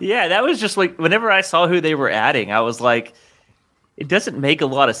 Yeah, that was just like, whenever I saw who they were adding, I was like, it doesn't make a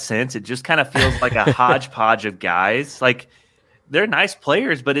lot of sense. It just kind of feels like a hodgepodge of guys. Like, they're nice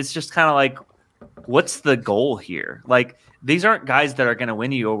players, but it's just kind of like, what's the goal here? Like, these aren't guys that are going to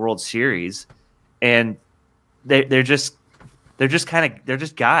win you a World Series. And they're just guys, like they're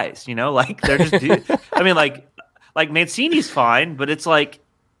just dudes. I mean, like Mancini's fine, but it's like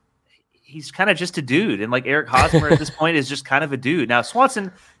he's kind of just a dude, and like Eric Hosmer at this point is just kind of a dude. Now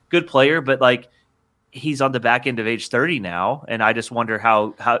Swanson, good player, but like he's on the back end of age 30 now, and I just wonder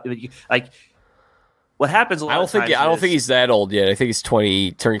how like what happens. I don't think he's that old yet. I think he's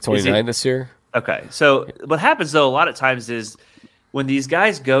turning 29 this year. Okay, so what happens though a lot of times is when these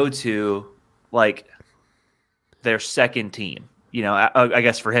guys go to like their second team, I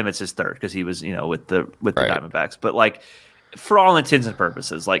guess for him it's his third because he was, with the Diamondbacks. But like for all intents and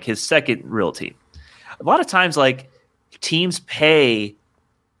purposes, like his second real team. A lot of times, like teams pay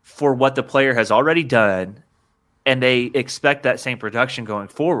for what the player has already done, and they expect that same production going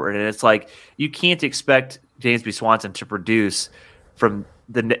forward. And it's like you can't expect Dansby Swanson to produce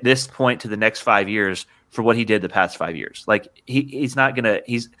this point to the next 5 years for what he did the past 5 years. Like he's not gonna.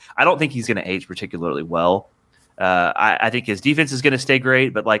 I don't think he's gonna age particularly well. I think his defense is going to stay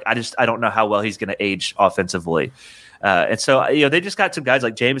great, but like I don't know how well he's going to age offensively. And so they just got some guys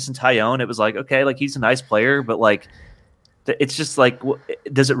like Jamison Tyone. It was like, okay, like he's a nice player, but like it's just like,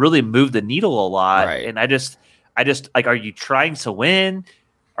 does it really move the needle a lot? Right. And I just like, are you trying to win?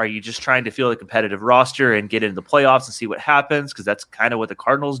 Are you just trying to field a competitive roster and get into the playoffs and see what happens? Because that's kind of what the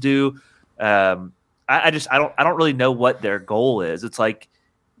Cardinals do. I don't really know what their goal is. It's like,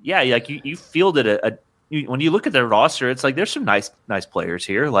 yeah, like you fielded when you look at their roster, it's like there's some nice players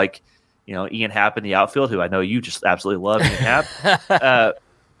here, like Ian Happ in the outfield, who I know you just absolutely love Ian Happ.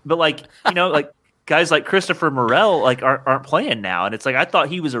 But like like guys like Christopher Morel like aren't playing now, and it's like I thought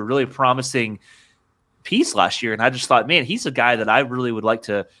he was a really promising piece last year, and I just thought, man, he's a guy that I really would like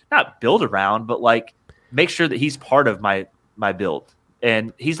to not build around, but like make sure that he's part of my build.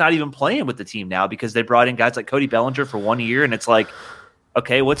 And he's not even playing with the team now because they brought in guys like Cody Bellinger for 1 year, and it's like,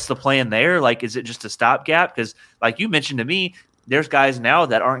 okay, what's the plan there? Like, is it just a stopgap? Because like you mentioned to me, there's guys now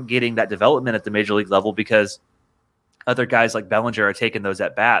that aren't getting that development at the major league level because other guys like Bellinger are taking those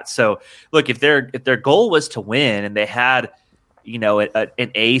at bats. So look, if their goal was to win and they had,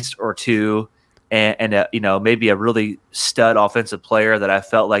 an ace or two and maybe a really stud offensive player that I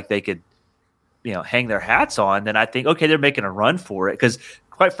felt like they could, hang their hats on, then I think, okay, they're making a run for it. Because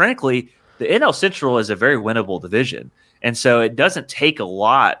quite frankly, the NL Central is a very winnable division. And so it doesn't take a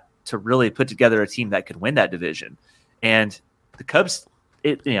lot to really put together a team that could win that division. And the Cubs,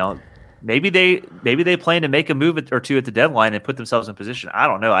 maybe they plan to make a move or two at the deadline and put themselves in position. I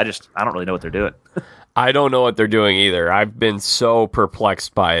don't know. I don't really know what they're doing. I don't know what they're doing either. I've been so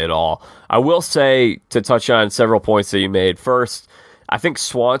perplexed by it all. I will say, to touch on several points that you made. First, I think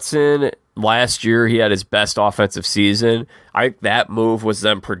Swanson, last year, he had his best offensive season. I think that move was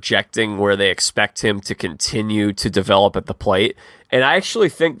them projecting where they expect him to continue to develop at the plate. And I actually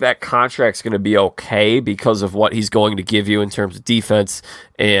think that contract's going to be okay because of what he's going to give you in terms of defense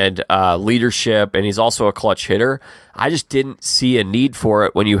and leadership, and he's also a clutch hitter. I just didn't see a need for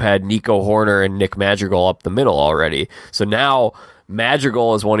it when you had Nico Horner and Nick Madrigal up the middle already. So now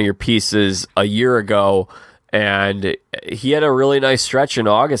Madrigal is one of your pieces a year ago, and he had a really nice stretch in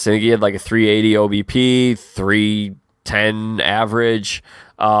August. I think he had like a 380 OBP, 310 average,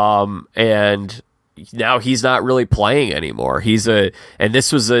 and now he's not really playing anymore. And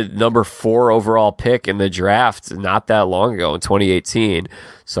this was a number 4 overall pick in the draft not that long ago in 2018.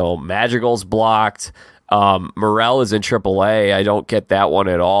 So Madrigal's blocked. Morel is in AAA. I don't get that one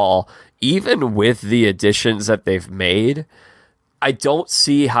at all. Even with the additions that they've made, I don't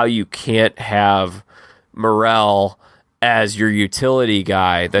see how you can't have Morel as your utility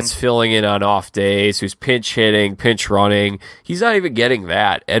guy that's filling in on off days, who's pinch hitting, pinch running. He's not even getting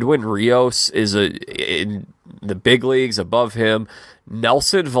that. Edwin Rios is in the big leagues above him.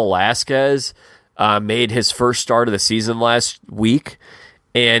 Nelson Velasquez made his first start of the season last week,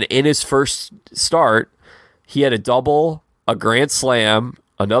 and in his first start, he had a double, a grand slam,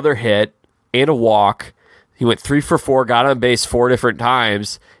 another hit, and a walk. He went 3 for 4, got on base 4 different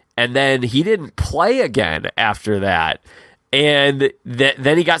times, and then he didn't play again after that. And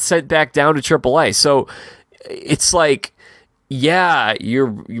then he got sent back down to AAA. So it's like, yeah,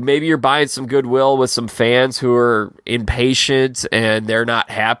 you're buying some goodwill with some fans who are impatient and they're not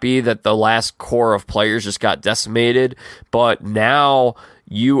happy that the last core of players just got decimated. But now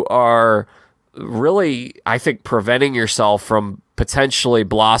you are really, I think, preventing yourself from potentially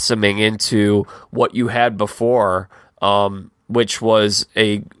blossoming into what you had before, which was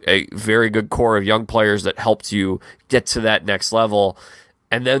a very good core of young players that helped you get to that next level.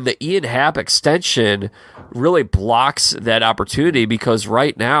 And then the Ian Happ extension really blocks that opportunity because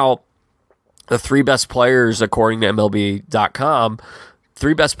right now, the 3 best players, according to MLB.com,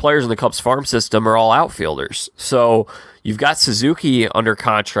 3 best players in the Cubs farm system are all outfielders. So you've got Suzuki under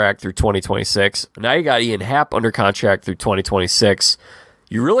contract through 2026. Now you got Ian Happ under contract through 2026.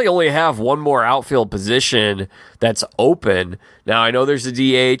 You really only have one more outfield position that's open. Now, I know there's a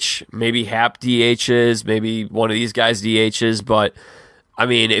DH, maybe Happ DHs, maybe one of these guys DHs, but, I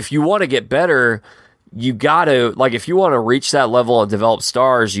mean, if you want to get better, you got to, like, if you want to reach that level and develop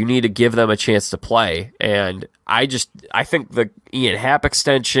stars, you need to give them a chance to play. And I think the Ian Happ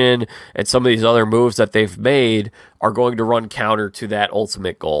extension and some of these other moves that they've made are going to run counter to that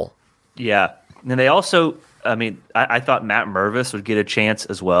ultimate goal. Yeah. And they also... I mean, I thought Matt Mervis would get a chance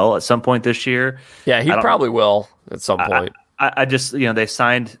as well at some point this year. Yeah, he probably will at some point. I just, they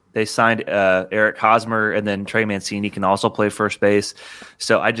signed Eric Hosmer, and then Trey Mancini can also play first base.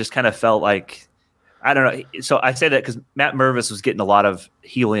 So I just kind of felt like, I don't know. So I say that because Matt Mervis was getting a lot of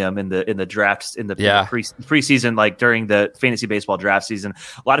helium in the drafts in the preseason, like during the fantasy baseball draft season.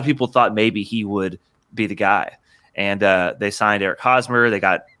 A lot of people thought maybe he would be the guy, and they signed Eric Hosmer. They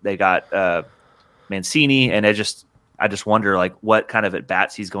got Mancini, and I just wonder like what kind of at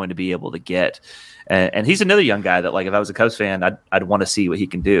bats he's going to be able to get. And he's another young guy that, like, if I was a Cubs fan, I'd want to see what he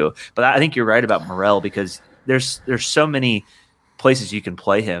can do. But I think you're right about Morel, because there's so many places you can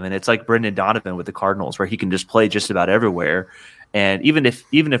play him, and it's like Brendan Donovan with the Cardinals, where he can just play just about everywhere. And even if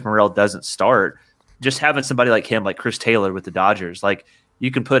Morel doesn't start, just having somebody like him, like Chris Taylor with the Dodgers, like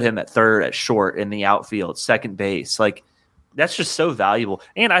you can put him at third, at short, in the outfield, second base, like that's just so valuable.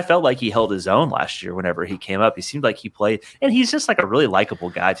 And I felt like he held his own last year whenever he came up. He seemed like he played, and he's just like a really likable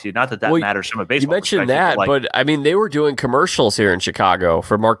guy too. Not that matters from a baseball. You mentioned that, but I mean, they were doing commercials here in Chicago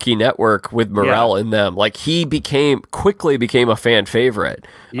for Marquee Network with Morel in them. Like, he quickly became a fan favorite.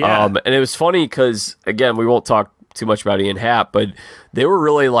 Yeah. And it was funny because, again, we won't talk too much about Ian Happ, but they were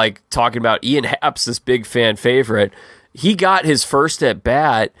really like talking about Ian Happ's this big fan favorite. He got his first at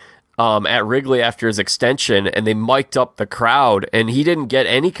bat at Wrigley after his extension, and they mic'd up the crowd, and he didn't get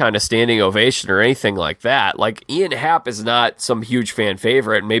any kind of standing ovation or anything like that. Like, Ian Happ is not some huge fan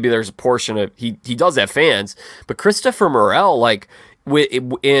favorite. Maybe there's a portion of he does have fans, but Christopher Morel, like,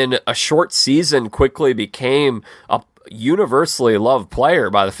 in a short season, quickly became a universally loved player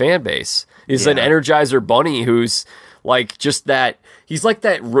by the fan base. He's an Energizer Bunny who's like just that. He's like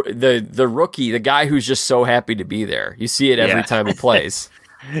that the rookie, the guy who's just so happy to be there. You see it every time he plays.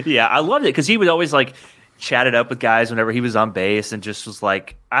 Yeah, I loved it because he would always like chat it up with guys whenever he was on base, and just was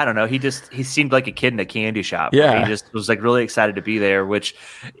like, I don't know, he seemed like a kid in a candy shop. Yeah, he just was like really excited to be there. Which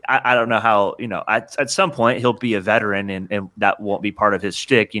I don't know how, at some point he'll be a veteran, and that won't be part of his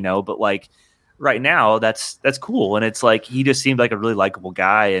shtick, But like right now, that's cool, and it's like he just seemed like a really likable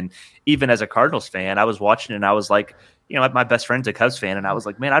guy. And even as a Cardinals fan, I was watching and I was like, my best friend's a Cubs fan, and I was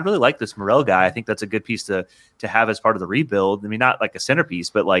like, man, I really like this Morel guy. I think that's a good piece to have as part of the rebuild. I mean, not like a centerpiece,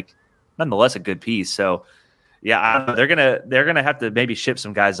 but like nonetheless a good piece. So yeah, I don't know. They're gonna have to maybe ship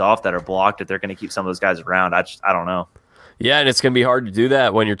some guys off that are blocked if they're gonna keep some of those guys around. I don't know. Yeah, and it's gonna be hard to do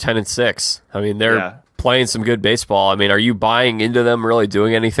that when you're 10-6. I mean, they're playing some good baseball. I mean, are you buying into them really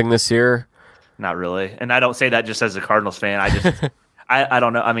doing anything this year? Not really, and I don't say that just as a Cardinals fan. I just I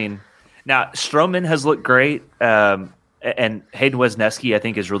don't know. I mean, now Stroman has looked great. And Hayden Wesneski, I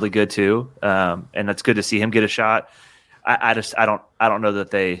think, is really good too, and it's good to see him get a shot. I don't know that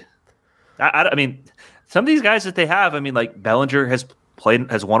they. I mean, some of these guys that they have. I mean, like Bellinger has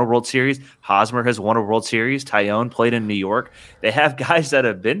won a World Series. Hosmer has won a World Series. Tyone played in New York. They have guys that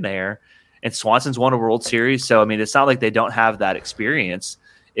have been there, and Swanson's won a World Series. So I mean, it's not like they don't have that experience.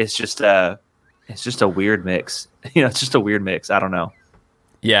 It's just a weird mix. It's just a weird mix. I don't know.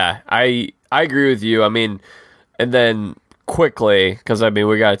 Yeah, I agree with you. I mean. And then quickly, because I mean,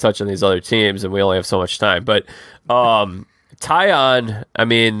 we got to touch on these other teams, and we only have so much time. But Taillon, I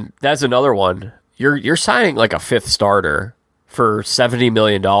mean, that's another one. You're signing like a fifth starter for $70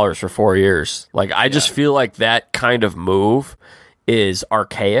 million for 4 years. Like, I just feel like that kind of move is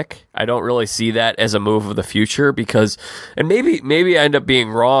archaic. I don't really see that as a move of the future because, and maybe I end up being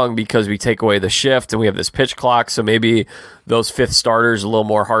wrong because we take away the shift and we have this pitch clock, so maybe those fifth starters are a little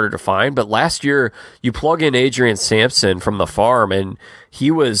more harder to find. But last year, you plug in Adrian Sampson from the farm, and he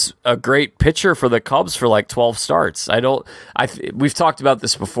was a great pitcher for the Cubs for like 12 starts. We've talked about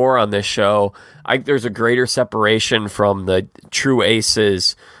this before on this show. There's a greater separation from the true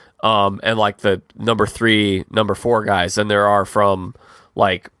aces and like the number 3, number 4 guys than there are from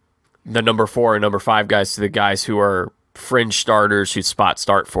like the number 4 and number 5 guys to the guys who are fringe starters who spot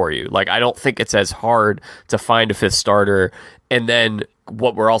start for you. Like, I don't think it's as hard to find a fifth starter. And then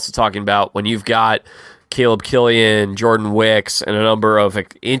what we're also talking about, when you've got Caleb Killian, Jordan Wicks, and a number of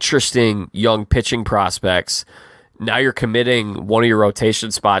interesting young pitching prospects, now you're committing one of your rotation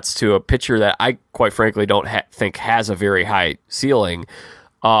spots to a pitcher that I quite frankly don't think has a very high ceiling.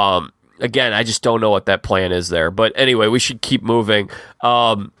 Again, I just don't know what that plan is there. But anyway, we should keep moving.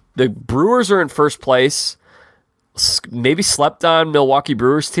 The Brewers are in first place. Maybe slept on Milwaukee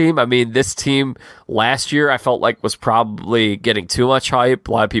Brewers team. I mean, this team last year I felt like was probably getting too much hype.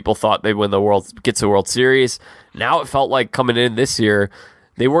 A lot of people thought they'd get to the World Series. Now it felt like coming in this year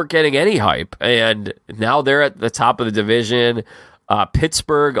they weren't getting any hype, and now they're at the top of the division.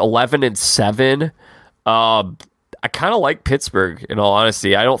 Pittsburgh 11-7. I kind of like Pittsburgh, in all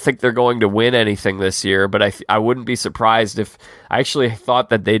honesty. I don't think they're going to win anything this year, but I wouldn't be surprised if I actually thought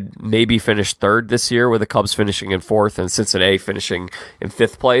that they'd maybe finish third this year, with the Cubs finishing in fourth and Cincinnati finishing in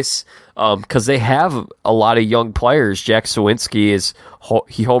fifth place, because they have a lot of young players. Jack Sawinski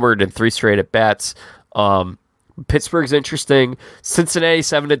he homered in 3 straight at bats. Pittsburgh's interesting. Cincinnati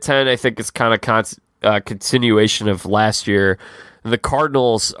 7-10. I think it's kind of continuation of last year. The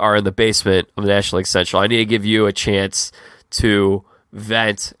Cardinals are in the basement of the National League Central. I need to give you a chance to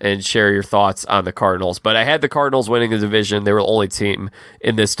vent and share your thoughts on the Cardinals. But I had the Cardinals winning the division. They were the only team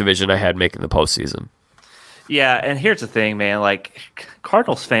in this division I had making the postseason. Yeah, and here's the thing, man. Like,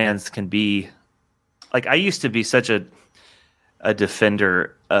 Cardinals fans can be like, I used to be such a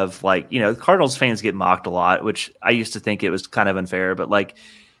defender of, like, Cardinals fans get mocked a lot, which I used to think it was kind of unfair. But like,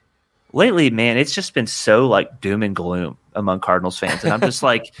 lately, man, it's just been so like doom and gloom among Cardinals fans. And I'm just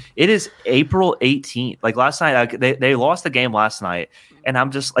like, it is April 18th. Like, last night, they lost the game last night. And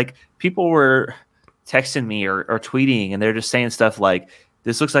I'm just like, people were texting me or tweeting, and they're just saying stuff like,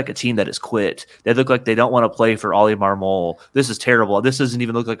 this looks like a team that has quit. They look like they don't want to play for Ollie Marmol. This is terrible. This doesn't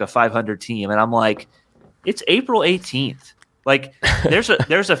even look like a 500 team. And I'm like, it's April 18th. Like, there's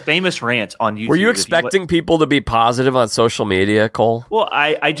a famous rant on YouTube. Were you expecting people to be positive on social media, Cole? Well,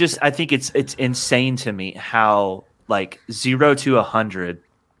 I think it's insane to me how, like, 0 to 100,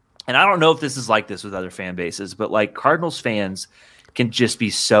 and I don't know if this is like this with other fan bases, but like, Cardinals fans can just be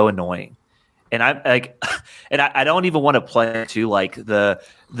so annoying. And I'm like, and I don't even want to play to like the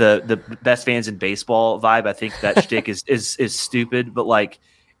best fans in baseball vibe. I think that shtick is stupid, but like.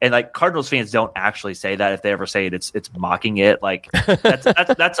 And like, Cardinals fans don't actually say that. If they ever say it, it's mocking it. Like,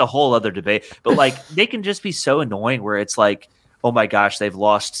 that's a whole other debate. But like, they can just be so annoying where it's like, oh my gosh, they've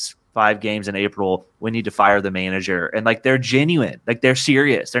lost 5 games in April. We need to fire the manager. And like, they're genuine. Like, they're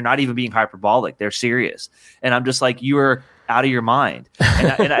serious. They're not even being hyperbolic. They're serious. And I'm just like, you are out of your mind.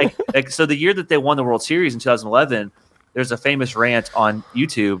 And I like, so the year that they won the World Series in 2011, there's a famous rant on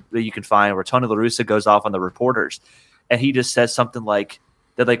YouTube that you can find where Tony La Russa goes off on the reporters, and he just says something like,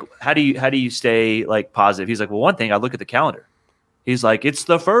 that, like, how do you stay like positive? He's like, well, one thing, I look at the calendar. He's like, it's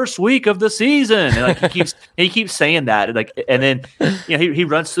the first week of the season, and like, he keeps saying that, and like, and then he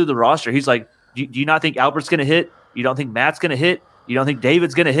runs through the roster. He's like, do you not think Albert's going to hit? You don't think Matt's going to hit? You don't think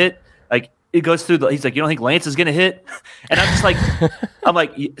David's going to hit? Like, it goes through he's like, you don't think Lance is going to hit? And I'm just like, I'm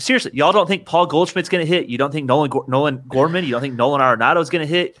like, seriously, y'all don't think Paul Goldschmidt's going to hit? You don't think Nolan Gorman? You don't think Nolan Arenado is going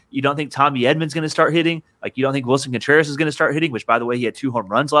to hit? You don't think Tommy Edmonds going to start hitting? Like, you don't think Wilson Contreras is going to start hitting? Which, by the way, he had 2 home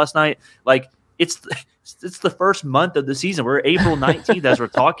runs last night. Like, it's the first month of the season. We're April 19th as we're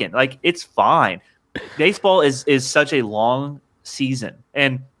talking. Like, it's fine. Baseball is such a long season,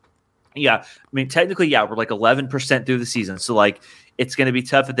 and yeah, I mean, technically, yeah, we're like 11% through the season, so like, it's going to be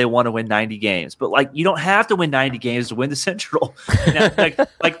tough if they want to win 90 games. But like, you don't have to win 90 games to win the Central. Now, like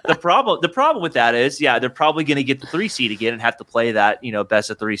the problem with that is, yeah, they're probably going to get the 3 seed again and have to play that, best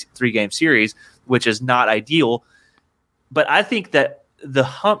of 3 game series, which is not ideal. But I think that the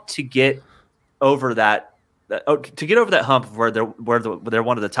hump to get over that hump where they're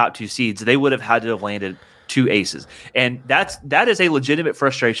one of the top 2 seeds, they would have had to have landed 2 aces. And that is a legitimate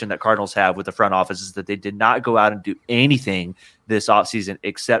frustration that Cardinals have with the front office, is that they did not go out and do anything this offseason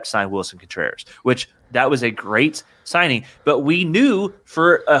except sign Wilson Contreras, which that was a great signing. But we knew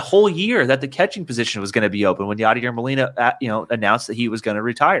for a whole year that the catching position was going to be open when Yadier Molina announced that he was going to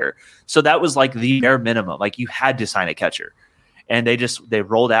retire. So that was like the bare minimum. Like, you had to sign a catcher. And they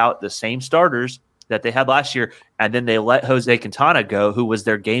rolled out the same starters that they had last year, and then they let Jose Quintana go, who was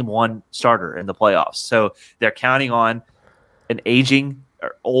their game 1 starter in the playoffs. So they're counting on an aging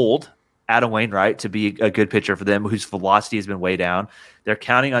or old Adam Wainwright to be a good pitcher for them, whose velocity has been way down. They're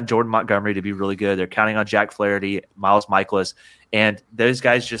counting on Jordan Montgomery to be really good. They're counting on Jack Flaherty, Miles Michaelis, and those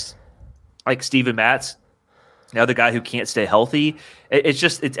guys, just like Steven Matz, the other guy who can't stay healthy.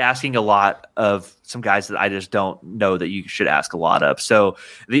 It's asking a lot of some guys that I just don't know that you should ask a lot of. So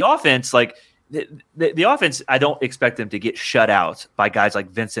the offense, like, the offense, I don't expect them to get shut out by guys like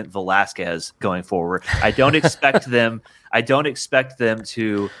Vincent Velasquez going forward. I don't expect them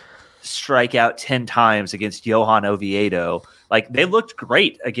to strike out 10 times against Johan Oviedo. Like, they looked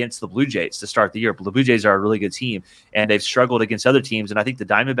great against the Blue Jays to start the year. But the Blue Jays are a really good team, and they've struggled against other teams. And I think the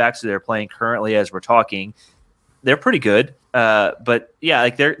Diamondbacks that they're playing currently as we're talking, they're pretty good. But yeah,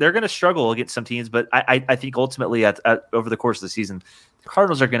 like, they're going to struggle against some teams. But I think ultimately over the course of the season, the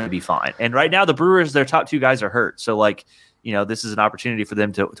Cardinals are going to be fine. And right now, the Brewers, their top 2 guys are hurt. So like, this is an opportunity for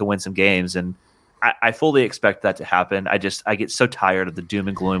them to win some games. And I fully expect that to happen. I get so tired of the doom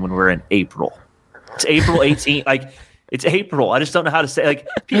and gloom when we're in April. It's April 18th. Like, It's April. I just don't know how to say. Like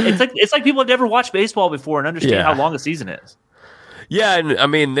it's like people have never watched baseball before and understand how long a season is. Yeah, and I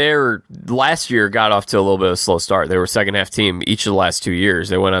mean, their last year got off to a little bit of a slow start. They were a second half team each of the last 2 years.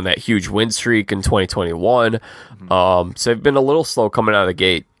 They went on that huge win streak in 2021. So they've been a little slow coming out of the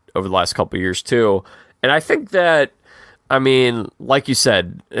gate over the last couple of years too. And I think that, I mean, like you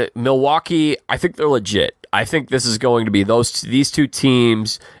said, Milwaukee, I think they're legit. I think this is going to be these two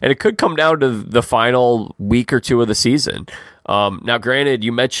teams, and it could come down to the final week or two of the season. Now, granted,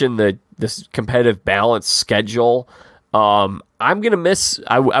 you mentioned this competitive balance schedule. I'm gonna miss.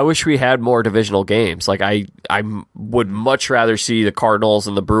 I wish we had more divisional games. Like I would much rather see the Cardinals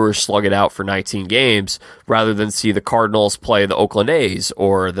and the Brewers slug it out for 19 games rather than see the Cardinals play the Oakland A's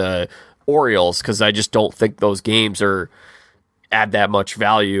or the Orioles, because I just don't think those games add that much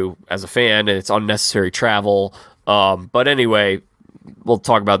value as a fan, and it's unnecessary travel. But anyway, we'll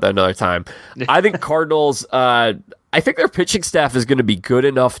talk about that another time. I think Cardinals. I think their pitching staff is going to be good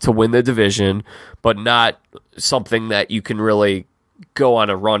enough to win the division, but not something that you can really go on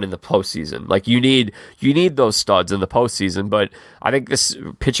a run in the postseason. Like you need those studs in the postseason, but I think this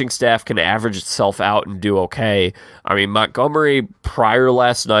pitching staff can average itself out and do okay. I mean, Montgomery prior to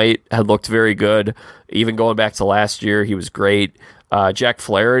last night had looked very good. Even going back to last year, he was great. Jack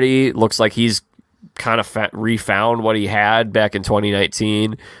Flaherty looks like he's kind of refound what he had back in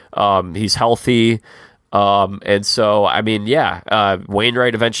 2019. He's healthy. And so, I mean,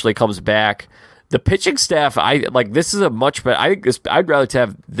 Wainwright eventually comes back. The pitching staff, this is a much better. I'd rather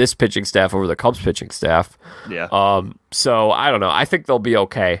have this pitching staff over the Cubs pitching staff. Yeah. So I don't know. I think they'll be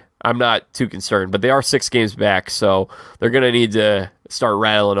okay. I'm not too concerned, but they are 6 games back, so they're going to need to start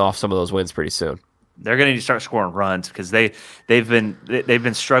rattling off some of those wins pretty soon. They're going to need to start scoring runs because they've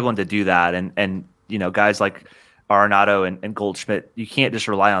been struggling to do that, and guys like Arenado and Goldschmidt, you can't just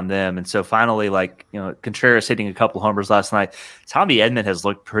rely on them. And so finally, Contreras hitting a couple homers last night. Tommy Edman has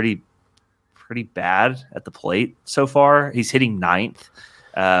looked pretty bad at the plate so far. He's hitting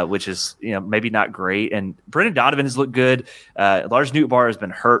 9th, which is maybe not great. And Brendan Donovan has looked good. Lars Nootbaar has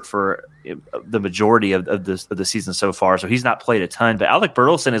been hurt for the majority of the season so far, so he's not played a ton. But Alec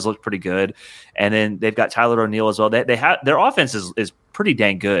Burleson has looked pretty good. And then they've got Tyler O'Neill as well. They have their offense is pretty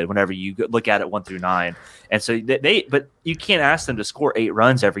dang good whenever you look at it 1 through 9. And so but you can't ask them to score 8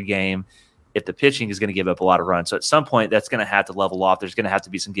 runs every game if the pitching is going to give up a lot of runs. So at some point, that's going to have to level off. There's going to have to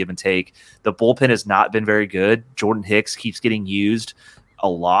be some give and take. The bullpen has not been very good. Jordan Hicks keeps getting used a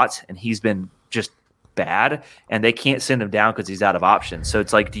lot, and he's been just bad, and they can't send him down because he's out of options. So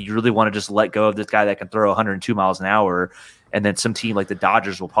it's like, do you really want to just let go of this guy that can throw 102 miles an hour, and then some team like the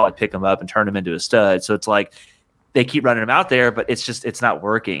Dodgers will probably pick him up and turn him into a stud? So it's like they keep running him out there, but it's not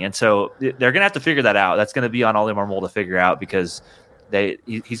working. And so they're going to have to figure that out. That's going to be on Oli Marmol to figure out, because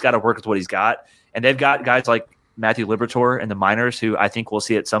he's got to work with what he's got. And they've got guys like Matthew Liberatore in the minors, who I think we'll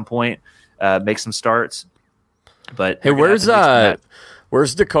see at some point make some starts. But hey, where's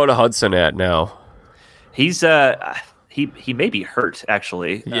Dakota Hudson at now? He's he may be hurt,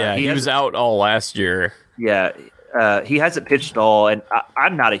 actually. Yeah, he was out all last year. Yeah, he hasn't pitched at all, and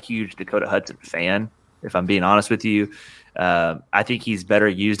I'm not a huge Dakota Hudson fan, if I'm being honest with you. I think he's better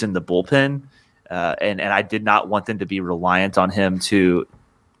used in the bullpen, and I did not want them to be reliant on him to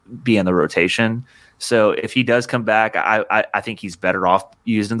be in the rotation. So if he does come back, I think he's better off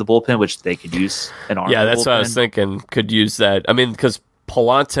used in the bullpen, which they could use an arm. Yeah, that's what I was thinking. Could use that. I mean, because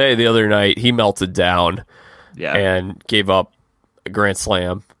Palante the other night, he melted down and gave up a grand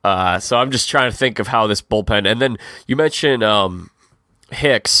slam. So I'm just trying to think of how this bullpen. And then you mentioned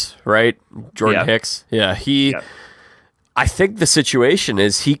Hicks, right? Jordan Hicks. Yeah, I think the situation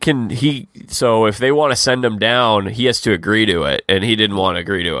is so if they want to send him down, he has to agree to it, and he didn't want to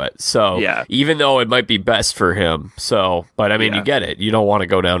agree to it. So even though it might be best for him, but I mean, you get it. You don't want to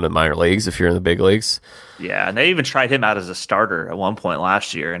go down to the minor leagues if you're in the big leagues. Yeah, and they even tried him out as a starter at one point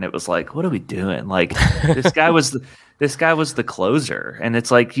last year, and it was like, what are we doing? Like, this guy was the closer, and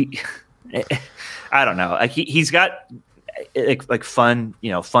it's like I don't know. Like he's got like fun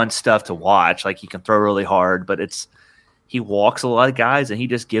stuff to watch. Like he can throw really hard, but he walks a lot of guys, and he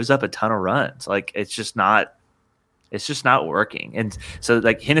just gives up a ton of runs. Like it's just not working. And so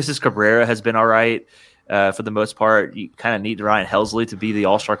like Genesis Cabrera has been all right for the most part. You kind of need Ryan Helsley to be the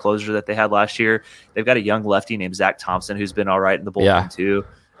all-star closer that they had last year. They've got a young lefty named Zach Thompson who's been all right in the bullpen too.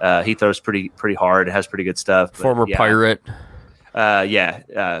 He throws pretty hard and has pretty good stuff. Former Pirate.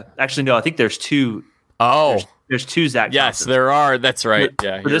 Actually, no, I think there's two. Oh. There's two Zach. Yes, Thompsons. there are. That's right.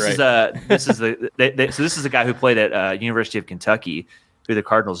 Yeah, this is a guy who played at University of Kentucky, who the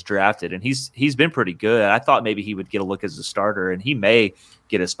Cardinals drafted, and he's been pretty good. I thought maybe he would get a look as a starter, and he may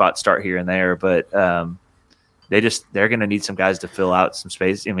get a spot start here and there, but they're going to need some guys to fill out some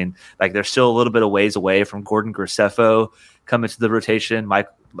space. I mean, like they're still a little bit of ways away from Gordon Graceffo coming to the rotation.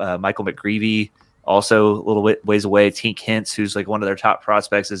 Michael McGreevy also a little ways away. Tink Hintz, who's like one of their top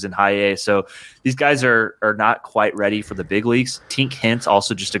prospects, is in high A. So these guys are not quite ready for the big leagues. Tink Hintz,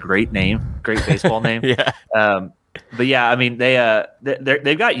 also just a great name, great baseball name. Yeah. But yeah, I mean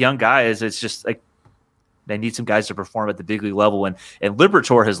they've got young guys. It's just like they need some guys to perform at the big league level. And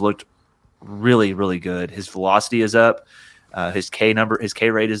Liberatore has looked really, really good. His velocity is up. His K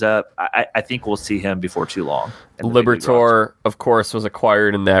rate is up. I think we'll see him before too long. Liberatore, of course, was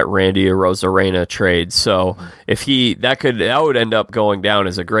acquired in that Randy Arozarena trade. So if that would end up going down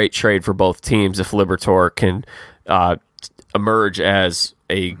as a great trade for both teams if Liberatore can emerge as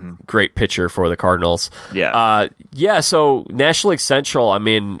a great pitcher for the Cardinals. Yeah. So National League Central, I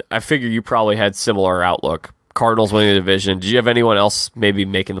mean, I figure you probably had similar outlook. Cardinals winning the division. Did you have anyone else maybe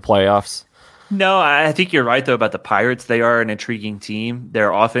making the playoffs? No, I think you're right, though, about the Pirates. They are an intriguing team.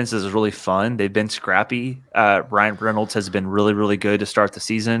 Their offense is really fun. They've been scrappy. Ryan Reynolds has been really, really good to start the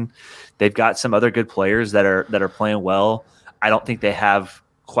season. They've got some other good players that are playing well. I don't think they have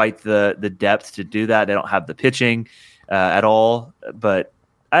quite the depth to do that. They don't have the pitching at all. But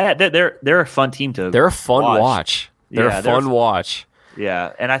they're a fun team to They're a fun watch. They're a fun watch.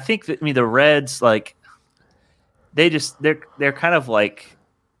 Yeah, and I think that, the Reds, like, they're kind of like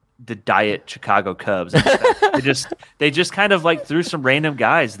the diet Chicago Cubs. they just kind of like threw some random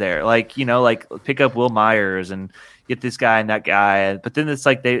guys there, like pick up Will Myers and get this guy and that guy. But then it's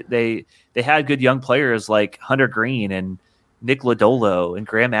like they had good young players like Hunter Green and Nick Lodolo and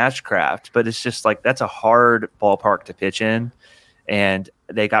Graham Ashcraft. But it's just like that's a hard ballpark to pitch in. And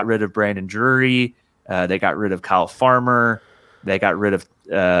they got rid of Brandon Drury. They got rid of Kyle Farmer. They got rid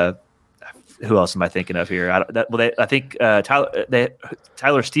of who else am I thinking of here? I think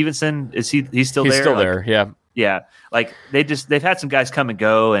Tyler Stevenson, he's still there? He's still there, yeah. Yeah. Like they've had some guys come and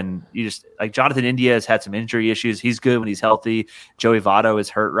go, and you just like Jonathan India has had some injury issues. He's good when he's healthy. Joey Votto is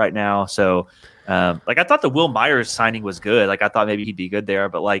hurt right now. So I thought the Will Myers signing was good. Like I thought maybe he'd be good there,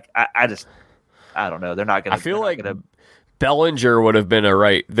 but like I don't know. They're not gonna. I feel like Bellinger would have been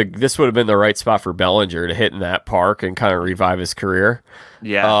this would have been the right spot for Bellinger to hit in that park and kind of revive his career.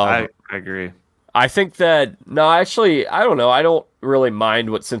 Yeah, I agree. I think that I don't know. I don't really mind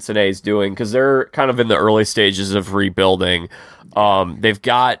what Cincinnati's doing because they're kind of in the early stages of rebuilding. They've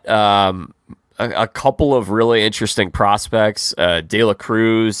got a couple of really interesting prospects, De La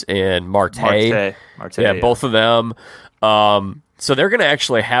Cruz and Marte. Yeah, both of them. So they're going to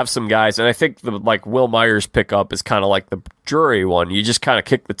actually have some guys, and I think the Will Myers pickup is kind of like the Drury one. You just kind of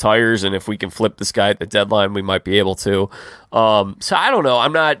kick the tires, and if we can flip this guy at the deadline, we might be able to. So I don't know.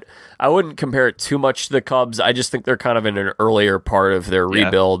 I wouldn't compare it too much to the Cubs. I just think they're kind of in an earlier part of their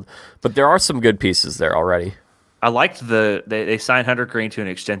rebuild, but there are some good pieces there already. I liked they signed Hunter Green to an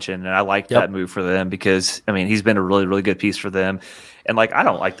extension, and I liked that move for them because he's been a really, really good piece for them. And I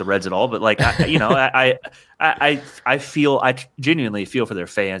don't like the Reds at all, but I genuinely feel for their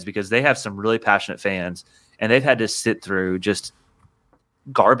fans because they have some really passionate fans, and they've had to sit through just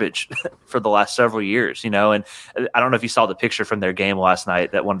garbage for the last several years. And I don't know if you saw the picture from their game last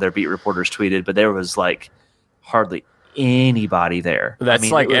night that one of their beat reporters tweeted, but there was hardly anybody there.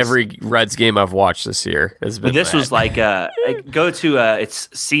 That's every Reds game I've watched this year has been. This was go to it's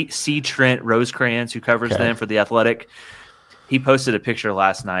C. Trent Rosecrans, who covers them for The Athletic. He posted a picture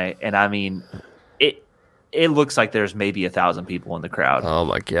last night, and it looks like there's maybe 1,000 people in the crowd. Oh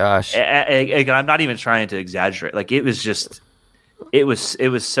my gosh! I'm not even trying to exaggerate. It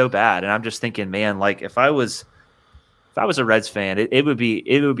was so bad, and I'm just thinking, man, if I was a Reds fan, it would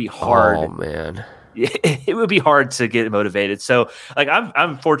be hard. Oh man. It would be hard to get motivated. So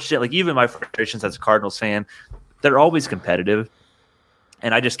I'm fortunate, even my frustrations as a Cardinals fan, they're always competitive.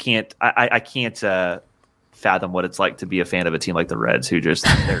 And I just can't, I can't fathom what it's like to be a fan of a team like the Reds who just,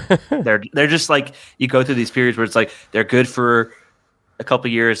 they're just you go through these periods where it's they're good for a couple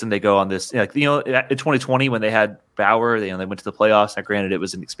of years and they go on this, in 2020 when they had Bauer, they went to the playoffs. Now granted it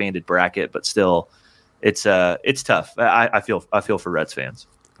was an expanded bracket, but still it's tough. I feel for Reds fans.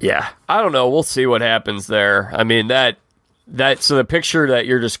 Yeah, I don't know. We'll see what happens there. So the picture that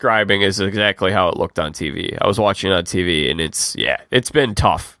you're describing is exactly how it looked on TV. I was watching it on TV, and it's been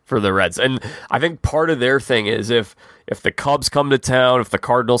tough for the Reds. And I think part of their thing is if the Cubs come to town, if the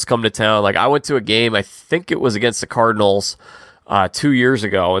Cardinals come to town, I went to a game, I think it was against the Cardinals 2 years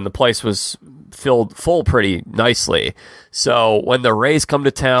ago, and the place was full pretty nicely. So when the Rays come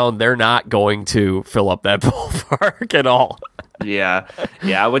to town, they're not going to fill up that ballpark at all. Yeah.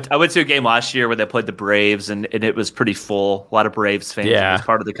 I went to a game last year where they played the Braves, and it was pretty full. A lot of Braves fans in this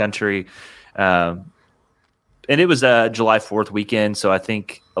part of the country. And and it was a July 4th weekend, so I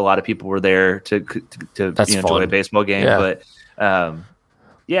think a lot of people were there to enjoy a baseball game. Yeah. But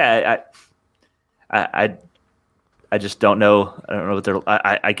I just don't know. I don't know what their.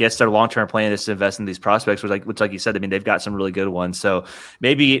 I guess their long term plan is to invest in these prospects, which like you said, I mean, they've got some really good ones. So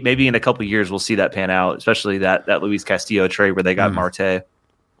maybe in a couple of years we'll see that pan out, especially that Luis Castillo trade where they got Marte.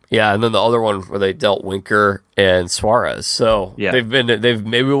 Yeah, and then the other one where they dealt Winker and Suarez. So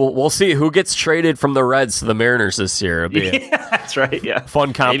maybe we'll see who gets traded from the Reds to the Mariners this year. That's right. Yeah,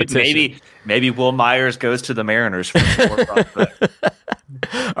 fun competition. Maybe Will Myers goes to the Mariners for more prospect.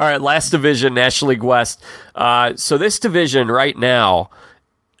 All right, last division, National League West. So this division right now,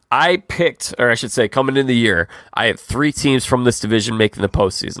 I picked, or I should say, coming into the year, I had 3 teams from this division making the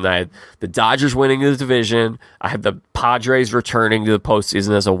postseason. I had the Dodgers winning the division. I had the Padres returning to the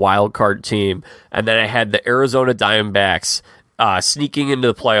postseason as a wild card team, and then I had the Arizona Diamondbacks sneaking into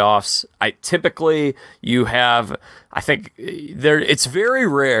the playoffs. It's very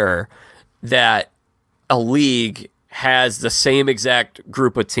rare that a league has the same exact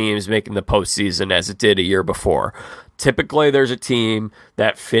group of teams making the postseason as it did a year before. Typically, there's a team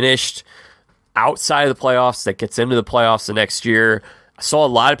that finished outside of the playoffs that gets into the playoffs the next year. I saw a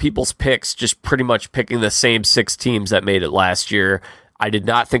lot of people's picks just pretty much picking the same 6 teams that made it last year. I did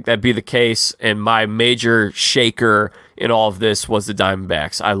not think that'd be the case, and my major shaker in all of this was the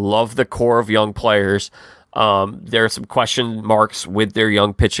Diamondbacks. I love the core of young players. There are some question marks with their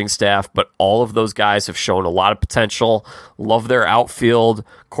young pitching staff, but all of those guys have shown a lot of potential. Love their outfield,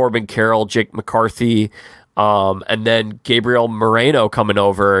 Corbin Carroll, Jake McCarthy, and then Gabriel Moreno coming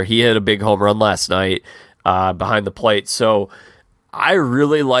over. He hit a big home run last night behind the plate. So I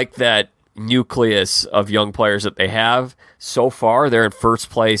really like that nucleus of young players that they have. So far, they're in first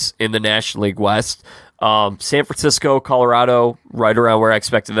place in the National League West. San Francisco, Colorado, right around where I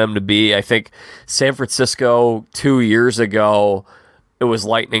expected them to be. I think San Francisco 2 years ago, it was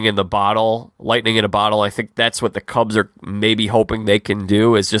lightning in a bottle. I think that's what the Cubs are maybe hoping they can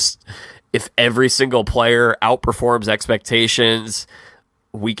do, is just if every single player outperforms expectations,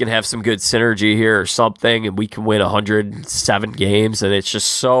 we can have some good synergy here or something, and we can win 107 games, and it's just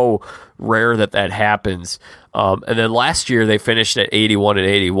so rare that happens. And then last year, they finished at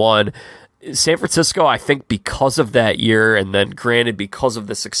 81-81. San Francisco, I think because of that year, and then granted because of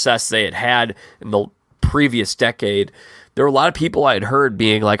the success they had in the previous decade, there were a lot of people I had heard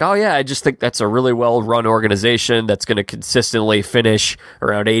being like, oh yeah, I just think that's a really well-run organization that's going to consistently finish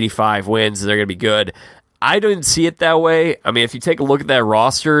around 85 wins, and they're going to be good. I didn't see it that way. I mean, if you take a look at that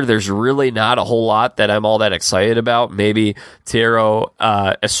roster, there's really not a whole lot that I'm all that excited about. Maybe Thairo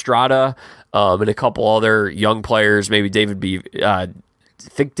Estrada and a couple other young players, maybe I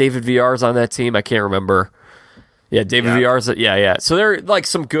think David Villar's on that team. I can't remember. Yeah, David Villar's. Yeah. So they're like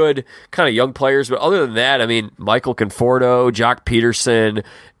some good kind of young players. But other than that, I mean, Michael Conforto, Jock Peterson,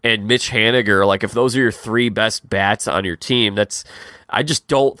 and Mitch Haniger, like if those are your 3 best bats on your team, I just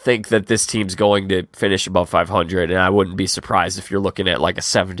don't think that this team's going to finish above 500. And I wouldn't be surprised if you're looking at like a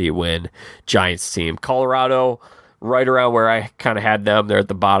 70-win Giants team. Colorado, right around where I kind of had them. They're at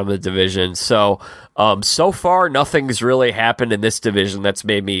the bottom of the division. So far, nothing's really happened in this division that's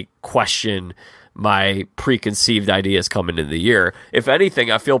made me question my preconceived ideas coming into the year. If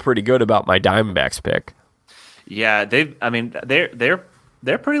anything, I feel pretty good about my Diamondbacks pick. Yeah, they're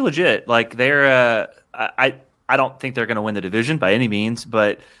pretty legit. Like I don't think they're going to win the division by any means,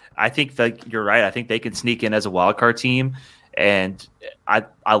 but I think that you're right. I think they can sneak in as a wild card team. And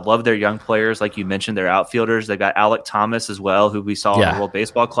I love their young players, like you mentioned, their outfielders. They got Alec Thomas as well, who we saw in the World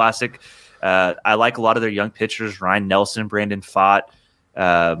Baseball Classic. I like a lot of their young pitchers: Ryan Nelson, Brandon Pfaadt,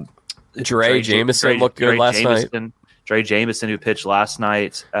 Dre Jameson looked good last night. Dre Jameson, who pitched last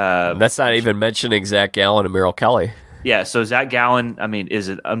night. That's not even mentioning Zach Gallen and Merrill Kelly. Yeah, so Zach Gallen, I mean, is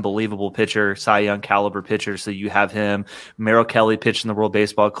an unbelievable pitcher, Cy Young caliber pitcher. So you have him. Merrill Kelly pitched in the World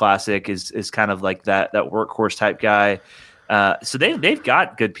Baseball Classic, is kind of like that workhorse type guy. So they've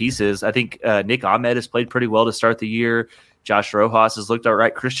got good pieces. I think Nick Ahmed has played pretty well to start the year. Josh Rojas has looked all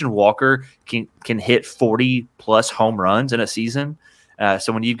right. Christian Walker can hit 40-plus home runs in a season.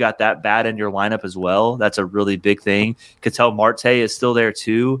 So when you've got that bat in your lineup as well, that's a really big thing. Ketel Marte is still there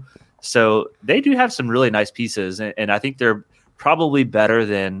too. So they do have some really nice pieces, and I think they're probably better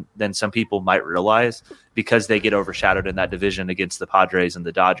than some people might realize because they get overshadowed in that division against the Padres and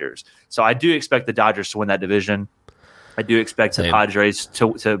the Dodgers. So I do expect the Dodgers to win that division. I do expect the Padres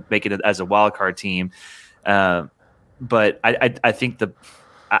to make it as a wild card team. But I think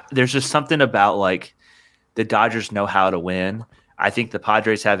there's just something about like the Dodgers know how to win. I think the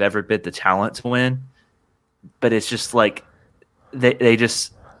Padres have every bit the talent to win, but it's just like they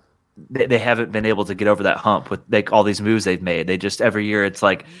just they haven't been able to get over that hump with like all these moves they've made. They just every year it's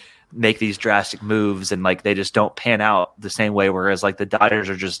like make these drastic moves and like they just don't pan out the same way. Whereas like the Dodgers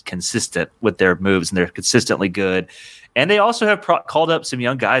are just consistent with their moves and they're consistently good. And they also have called up some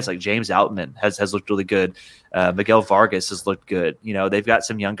young guys like James Outman has looked really good. Miguel Vargas has looked good. You know, they've got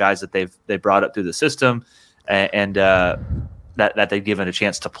some young guys that they brought up through the system and that they've given a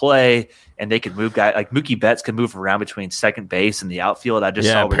chance to play, and they can move guys like Mookie Betts can move around between second base and the outfield. I just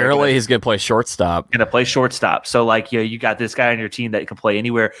saw apparently he's going to play shortstop. Going to play shortstop. So like you got this guy on your team that can play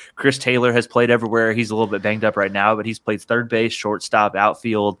anywhere. Chris Taylor has played everywhere. He's a little bit banged up right now, but he's played third base, shortstop,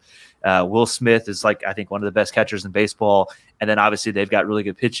 outfield. Will Smith is like I think one of the best catchers in baseball. And then obviously they've got really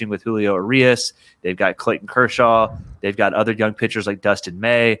good pitching with Julio Urias. They've got Clayton Kershaw. They've got other young pitchers like Dustin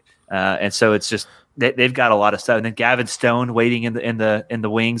May. And so it's just they've got a lot of stuff. And then Gavin Stone waiting in the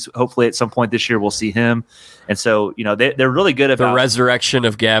wings. Hopefully at some point this year we'll see him. And so they're really good about the resurrection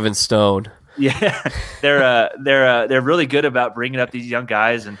of Gavin Stone. Yeah, they're really good about bringing up these young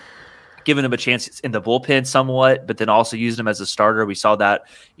guys and giving them a chance in the bullpen somewhat, but then also using them as a starter. We saw that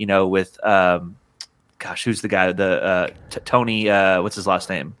with who's the guy? Tony. What's his last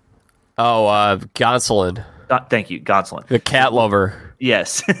name? Gonsolin. Thank you, Gonsolin. The cat lover.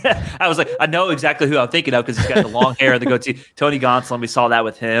 Yes. I was like, I know exactly who I'm thinking of because he's got the long hair and the goatee. Tony Gonsolin, we saw that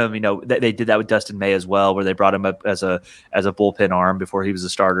with him. They did that with Dustin May as well, where they brought him up as a bullpen arm before he was a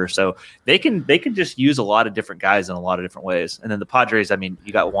starter. So they can just use a lot of different guys in a lot of different ways. And then the Padres, I mean,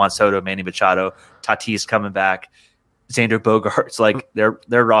 you got Juan Soto, Manny Machado, Tatis coming back, Xander Bogaerts. Like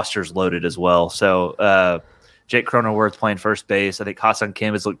their roster's loaded as well. So Jake Cronenworth playing first base. I think Ha-Seong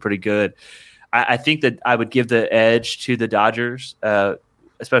Kim has looked pretty good. I think that I would give the edge to the Dodgers,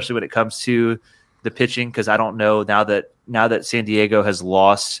 especially when it comes to the pitching, because I don't know now that San Diego has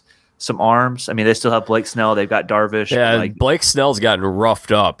lost some arms. I mean, they still have Blake Snell. They've got Darvish. Yeah, Blake Snell's gotten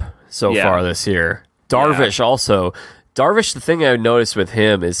roughed up so far this year. Darvish also. Darvish, the thing I noticed with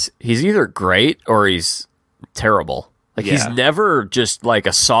him is he's either great or he's terrible. Like he's never just like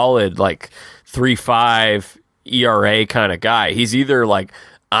a solid like 3.5 ERA kind of guy. He's either like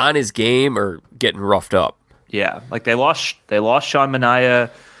on his game or getting roughed up. Yeah, like they lost Sean Manaea,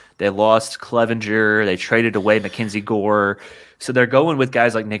 they lost Clevenger, they traded away Mackenzie Gore, so they're going with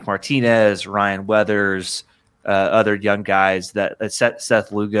guys like Nick Martinez, Ryan Weathers, other young guys that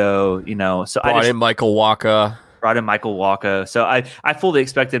Seth Lugo, So brought in Michael Wacha. So I fully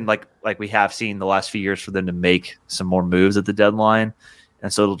expect them like we have seen the last few years for them to make some more moves at the deadline,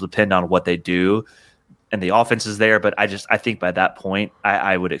 and so it'll depend on what they do. And the offense is there, but I think by that point,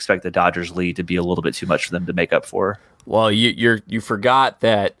 I would expect the Dodgers lead to be a little bit too much for them to make up for. Well, you forgot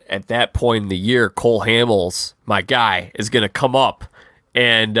that at that point in the year, Cole Hamels, my guy, is going to come up,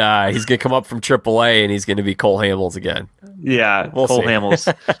 and he's going to come up from AAA, and he's going to be Cole Hamels again. Yeah, Cole Hamels.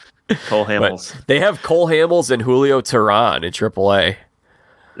 Cole Hamels. But they have Cole Hamels and Julio Teheran in AAA.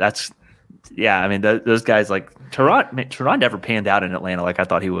 I mean, those guys like Teheran never panned out in Atlanta like I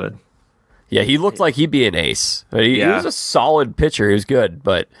thought he would. Yeah, he looked like he'd be an ace. He was a solid pitcher. He was good,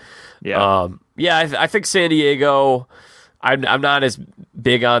 but I think San Diego. I'm not as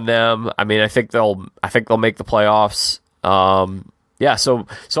big on them. I mean, I think they'll make the playoffs.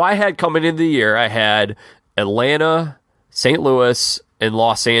 So I had coming into the year, I had Atlanta, St. Louis, and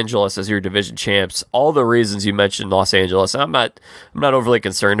Los Angeles as your division champs. All the reasons you mentioned Los Angeles. I'm not overly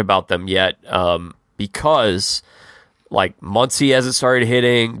concerned about them yet because. Like Muncy hasn't started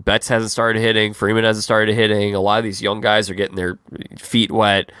hitting, Betts hasn't started hitting, Freeman hasn't started hitting. A lot of these young guys are getting their feet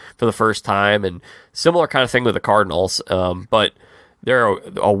wet for the first time, and similar kind of thing with the Cardinals. But they're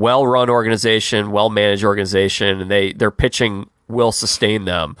a well-run organization, well-managed organization, and their pitching will sustain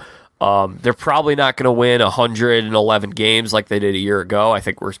them. They're probably not going to win 111 games like they did a year ago. I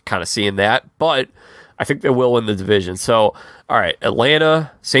think we're kind of seeing that, but I think they will win the division. So, all right,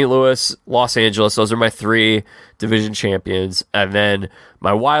 Atlanta, St. Louis, Los Angeles, those are my three division champions. And then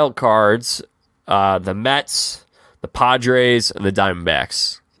my wild cards, the Mets, the Padres, and the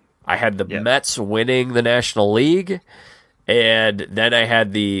Diamondbacks. I had the Mets winning the National League, and then I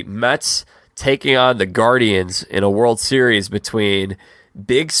had the Mets taking on the Guardians in a World Series between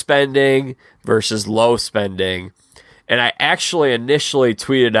big spending versus low spending. And I actually initially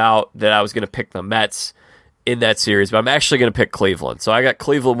tweeted out that I was going to pick the Mets in that series, but I'm actually going to pick Cleveland. So I got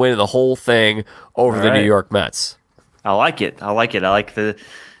Cleveland winning the whole thing over the New York Mets. I like it. I like the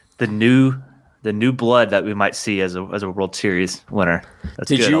new blood that we might see as a World Series winner.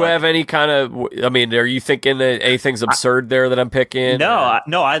 Did you have any kind of? I mean, are you thinking that anything's absurd there that I'm picking? No,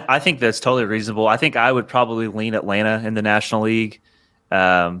 I think that's totally reasonable. I think I would probably lean Atlanta in the National League.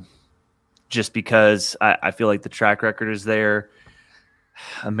 Just because I feel like the track record is there.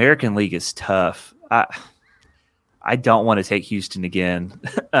 American League is tough. I don't want to take Houston again.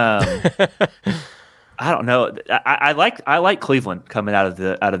 I don't know. I like Cleveland coming out of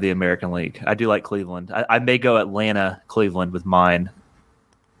the American League. I do like Cleveland. I may go Atlanta, Cleveland with mine,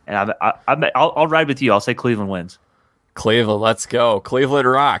 and I'll ride with you. I'll say Cleveland wins. Cleveland, let's go. Cleveland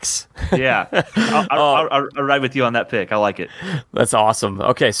rocks. Yeah, I'll ride with you on that pick. I like it. That's awesome.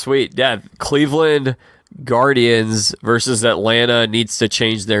 Okay, sweet. Yeah, Cleveland Guardians versus Atlanta needs to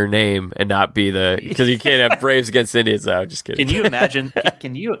change their name and not be because you can't have Braves against Indians. No, just kidding. Can you imagine?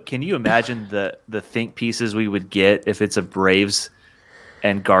 Can you imagine the think pieces we would get if it's a Braves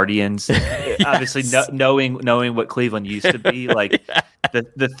and Guardians? Yes. Obviously, knowing what Cleveland used to be, like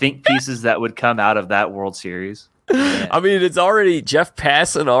the think pieces that would come out of that World Series. Man. I mean, it's already Jeff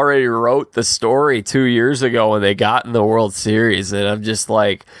Passan already wrote the story 2 years ago when they got in the World Series, and I'm just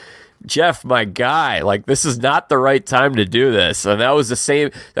like, Jeff, my guy, like, this is not the right time to do this. And that was the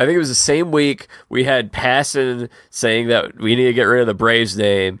same. I think it was the same week we had Passan saying that we need to get rid of the Braves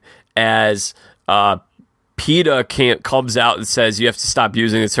name, as PETA comes out and says you have to stop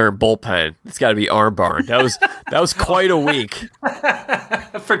using the term bullpen. It's got to be arm barn. That was quite a week.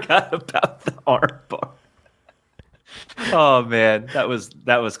 I forgot about the arm barn. Oh man, that was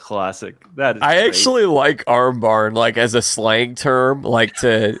classic. That is I great. Actually like arm barn, like, as a slang term.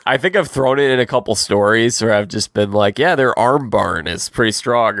 I think I've thrown it in a couple stories where I've just been like, yeah, their arm barn is pretty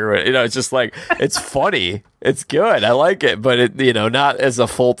strong, or it's just like, it's funny, it's good, I like it, but it not as a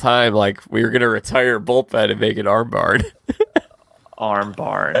full time, like, we're gonna retire bullpen and make it arm barn. Arm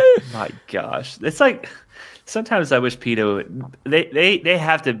barn. My gosh, it's like sometimes I wish PETA they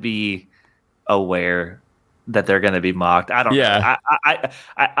have to be aware that they're going to be mocked. I don't know.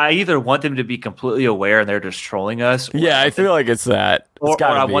 I either want them to be completely aware and they're just trolling us. Yeah, I feel like it's that. Or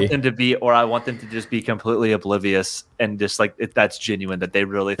I want them to just be completely oblivious and just like, if that's genuine, that they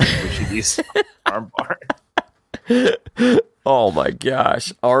really think we should use arm barn. Oh my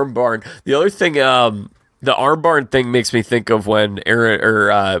gosh, arm barn. The other thing, the arm barn thing makes me think of when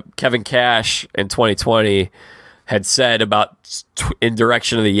Kevin Cash in 2020 had said about in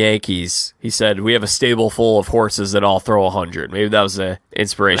direction of the Yankees. He said, we have a stable full of horses that all throw 100. Maybe that was the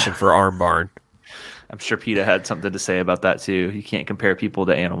inspiration for arm barn. I'm sure PETA had something to say about that too. You can't compare people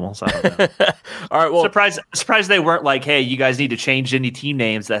to animals. I don't know. All right. Well, surprised they weren't like, hey, you guys need to change any team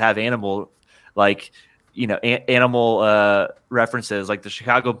names that have animal, like, animal references. Like the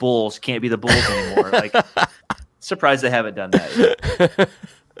Chicago Bulls can't be the Bulls anymore. Like, surprised they haven't done that yet.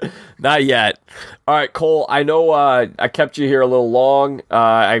 Not yet. All right, Cole, I know I kept you here a little long.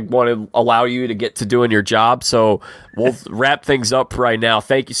 I want to allow you to get to doing your job, so we'll wrap things up right now.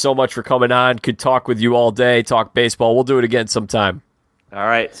 Thank you so much for coming on. Could talk with you all day, talk baseball. We'll do it again sometime. All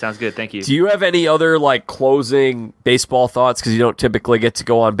right, sounds good. Thank you. Do you have any other, like, closing baseball thoughts, because you don't typically get to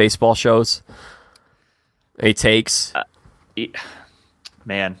go on baseball shows? Any takes?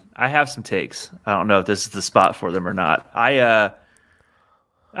 Man, I have some takes. I don't know if this is the spot for them or not.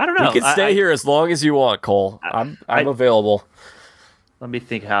 I don't know. You can stay here as long as you want, Cole. I'm available. Let me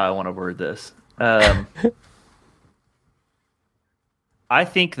think how I want to word this. I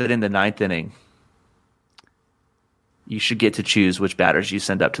think that in the ninth inning, you should get to choose which batters you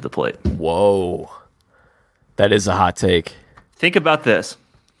send up to the plate. Whoa. That is a hot take. Think about this.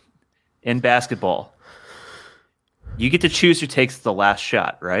 In basketball, you get to choose who takes the last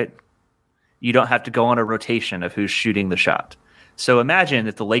shot, right? You don't have to go on a rotation of who's shooting the shot. So imagine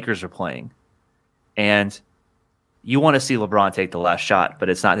if the Lakers are playing and you want to see LeBron take the last shot, but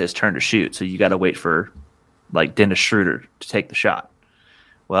it's not his turn to shoot. So you got to wait for, like, Dennis Schroeder to take the shot.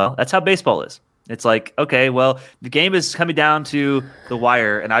 Well, that's how baseball is. It's like, okay, well, the game is coming down to the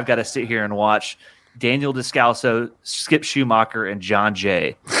wire and I've got to sit here and watch Daniel Descalso, Skip Schumacher, and John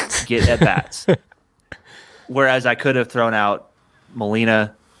Jay get at bats. Whereas I could have thrown out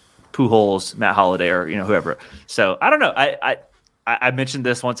Molina, Pujols, Matt Holliday, or whoever. So I don't know. I mentioned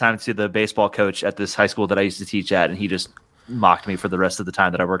this one time to the baseball coach at this high school that I used to teach at, and he just mocked me for the rest of the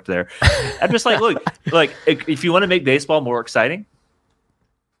time that I worked there. I'm just like, look, if you want to make baseball more exciting,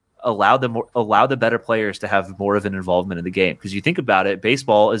 allow the better players to have more of an involvement in the game. Because you think about it,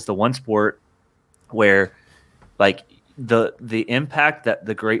 baseball is the one sport where, like, the impact that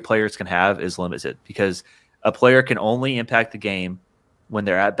the great players can have is limited, because a player can only impact the game when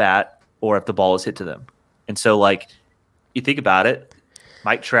they're at bat or if the ball is hit to them. And so, like, you think about it,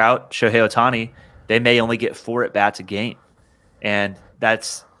 Mike Trout, Shohei Ohtani, they may only get 4 at bats a game. And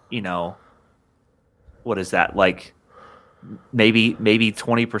that's, what is that? Like, maybe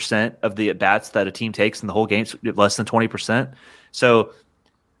 20% of the at bats that a team takes in the whole game, less than 20%. So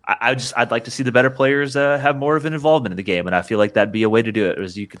I'd like to see the better players have more of an involvement in the game, and I feel like that'd be a way to do it.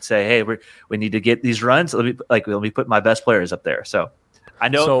 Is you could say, hey, we need to get these runs. Let me put my best players up there. So I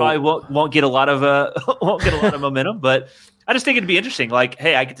know it probably won't get a lot of momentum, but I just think it'd be interesting. Like,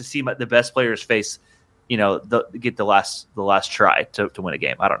 hey, I get to see the best players face, get the last try to win a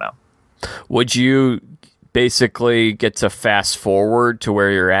game. I don't know. Would you basically get to fast forward to where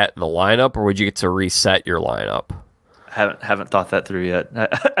you're at in the lineup, or would you get to reset your lineup? Haven't thought that through yet.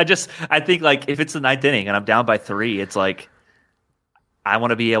 I think like if it's the ninth inning and I'm down by 3, it's like I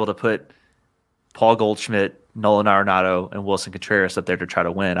want to be able to put Paul Goldschmidt, Nolan Arenado, and Wilson Contreras up there to try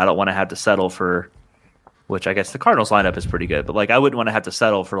to win. I don't want to have to settle for, which I guess the Cardinals lineup is pretty good, but like I wouldn't want to have to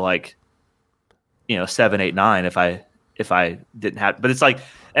settle for like 7, 8, 9 if I didn't have. But it's like,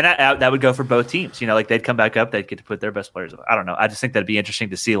 and that would go for both teams. Like they'd come back up, they'd get to put their best players up. I don't know. I just think that'd be interesting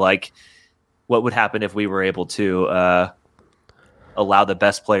to see like what would happen if we were able to allow the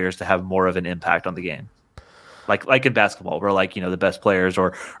best players to have more of an impact on the game. Like in basketball, where like, the best players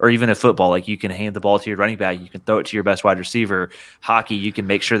or even in football, like you can hand the ball to your running back, you can throw it to your best wide receiver. Hockey, you can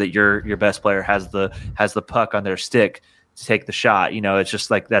make sure that your best player has the puck on their stick to take the shot. It's just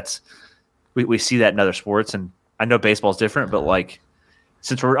like we see that in other sports, and I know baseball's different, but like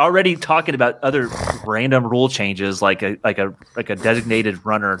since we're already talking about other random rule changes, like a designated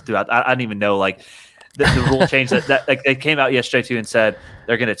runner throughout, I don't even know like the rule change that like they came out yesterday too and said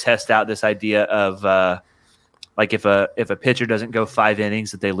they're going to test out this idea of like if a pitcher doesn't go 5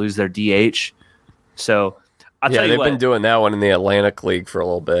 innings that they lose their DH. So I'll tell you they've been doing that one in the Atlantic League for a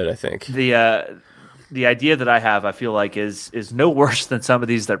little bit, I think. The idea that I have, I feel like is no worse than some of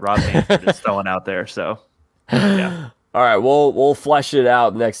these that Rob Manfred is throwing out there. So yeah. All right, we'll flesh it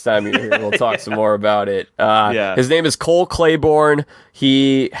out next time you're here. We'll talk some more about it. His name is Cole Claiborne.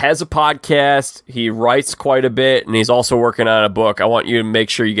 He has a podcast. He writes quite a bit, and he's also working on a book. I want you to make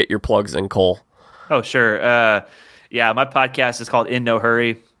sure you get your plugs in, Cole. Oh, sure. My podcast is called In No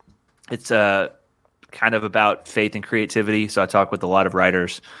Hurry. It's kind of about faith and creativity. So I talk with a lot of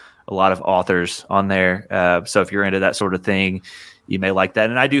writers, a lot of authors on there. So if you're into that sort of thing, you may like that.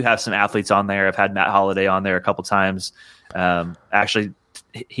 And I do have some athletes on there. I've had Matt Holliday on there a couple times. Actually,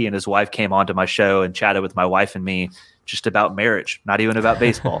 he and his wife came onto my show and chatted with my wife and me just about marriage, not even about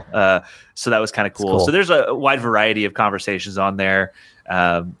baseball. So that was kind of cool. So there's a wide variety of conversations on there.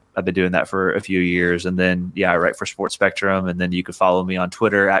 I've been doing that for a few years. And then, I write for Sports Spectrum. And then you can follow me on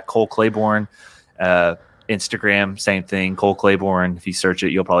Twitter at Cole Claiborne. Instagram, same thing, Cole Claiborne. If you search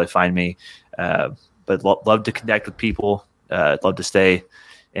it, you'll probably find me. But love to connect with people. I'd love to stay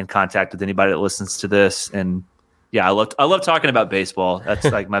in contact with anybody that listens to this. And I love talking about baseball. That's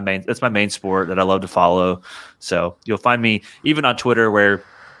like my main sport that I love to follow. So you'll find me even on Twitter where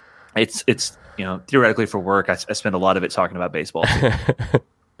it's theoretically for work. I spend a lot of it talking about baseball.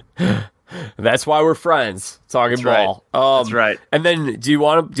 That's why we're friends, talking That's ball. Right. That's right. And then, do you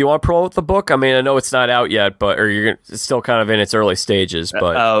want to promote the book? I mean, I know it's not out yet, it's still kind of in its early stages.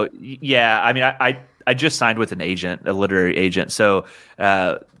 But I mean, I just signed with an agent, a literary agent. So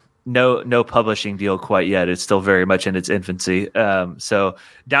no publishing deal quite yet. It's still very much in its infancy. So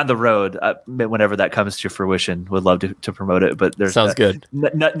down the road, whenever that comes to fruition, would love to promote it. But there's sounds good.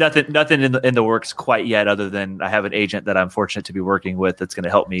 Nothing in the works quite yet, other than I have an agent that I'm fortunate to be working with that's going to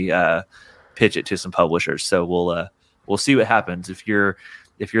help me pitch it to some publishers. So we'll see what happens. If you're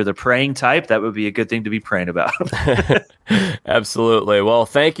the praying type, that would be a good thing to be praying about. Absolutely. Well,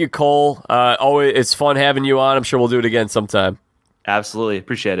 thank you, Cole. Always, it's fun having you on. I'm sure we'll do it again sometime. Absolutely.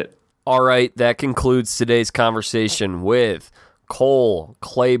 Appreciate it. All right. That concludes today's conversation with Cole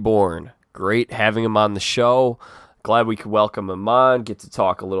Claiborne. Great having him on the show. Glad we could welcome him on, get to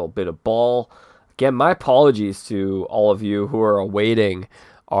talk a little bit of ball. Again, my apologies to all of you who are awaiting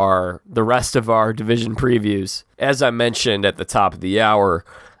the rest of our division previews. As I mentioned at the top of the hour,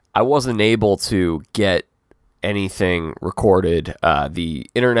 I wasn't able to get anything recorded. The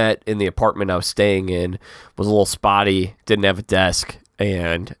internet in the apartment I was staying in was a little spotty, didn't have a desk,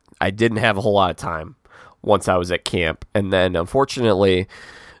 and I didn't have a whole lot of time once I was at camp. And then, unfortunately,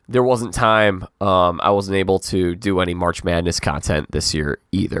 there wasn't time. I wasn't able to do any March Madness content this year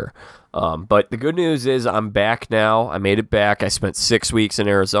either. But the good news is I'm back now. I made it back. I spent 6 weeks in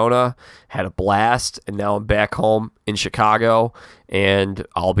Arizona, had a blast, and now I'm back home in Chicago, and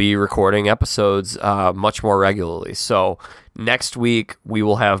I'll be recording episodes much more regularly. So next week, we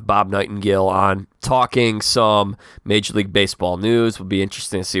will have Bob Nightingale on talking some Major League Baseball news. It'll be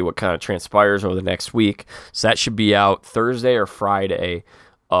interesting to see what kind of transpires over the next week. So that should be out Thursday or Friday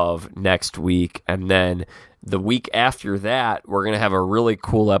of next week. And then the week after that, we're going to have a really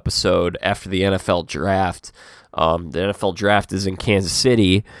cool episode after the NFL draft. The NFL draft is in Kansas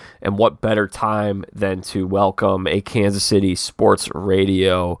City, and what better time than to welcome a Kansas City sports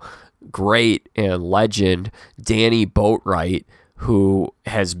radio great and legend, Danny Boatwright, who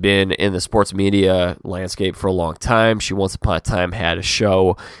has been in the sports media landscape for a long time. She once upon a time had a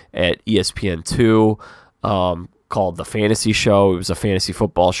show at ESPN2 called The Fantasy Show. It was a fantasy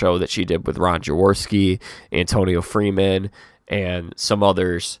football show that she did with Ron Jaworski, Antonio Freeman, and some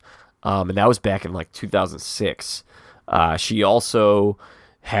others. And that was back in like 2006. She also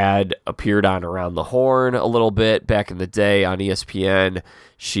had appeared on Around the Horn a little bit back in the day on ESPN.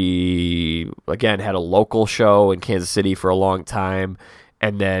 She, again, had a local show in Kansas City for a long time,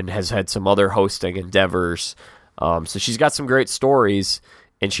 and then has had some other hosting endeavors. So she's got some great stories,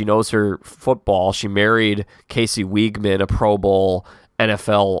 and she knows her football. She married Casey Wiegman, a Pro Bowl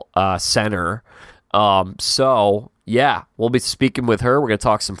NFL center. Yeah, we'll be speaking with her. We're going to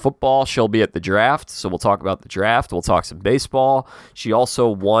talk some football. She'll be at the draft, so we'll talk about the draft. We'll talk some baseball. She also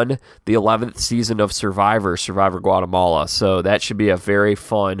won the 11th season of Survivor Guatemala, so that should be a very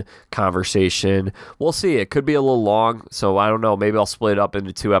fun conversation. We'll see. It could be a little long, so I don't know. Maybe I'll split it up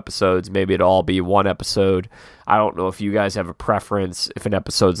into 2 episodes. Maybe it'll all be 1 episode. I don't know if you guys have a preference, if an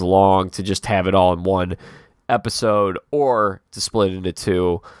episode's long, to just have it all in 1 episode or to split it into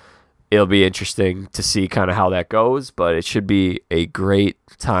 2. It'll be interesting to see kind of how that goes, but it should be a great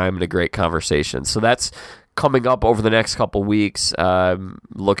time and a great conversation. So that's coming up over the next couple weeks.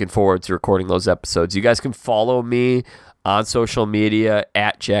 Looking forward to recording those episodes. You guys can follow me on social media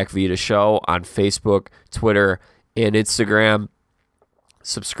at Jack Vita Show on Facebook, Twitter, and Instagram.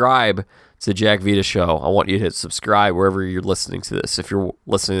 Subscribe to the Jack Vita Show. I want you to hit subscribe wherever you're listening to this. If you're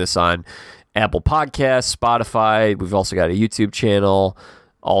listening to this on Apple Podcasts, Spotify, we've also got a YouTube channel.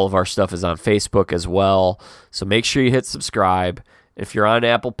 All of our stuff is on Facebook as well. So make sure you hit subscribe. If you're on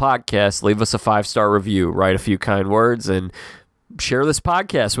Apple Podcasts, leave us a 5-star review, write a few kind words, and share this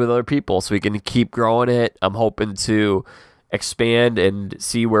podcast with other people so we can keep growing it. I'm hoping to expand and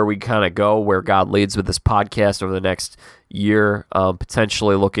see where we kind of go, where God leads with this podcast over the next year,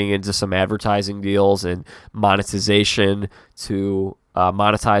 potentially looking into some advertising deals and monetization to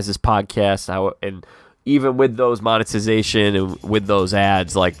monetize this podcast. And even with those monetization and with those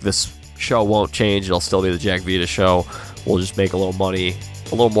ads, like, this show won't change. It'll still be the Jack Vita Show. We'll just make a little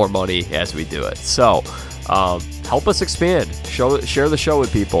more money as we do it. So help us expand. Share the show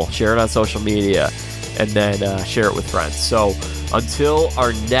with people. Share it on social media, and then share it with friends. So until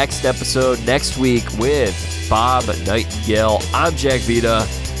our next episode next week with Bob Nightingale, I'm Jack Vita.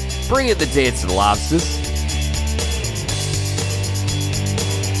 Bring it the dance to the lobsters.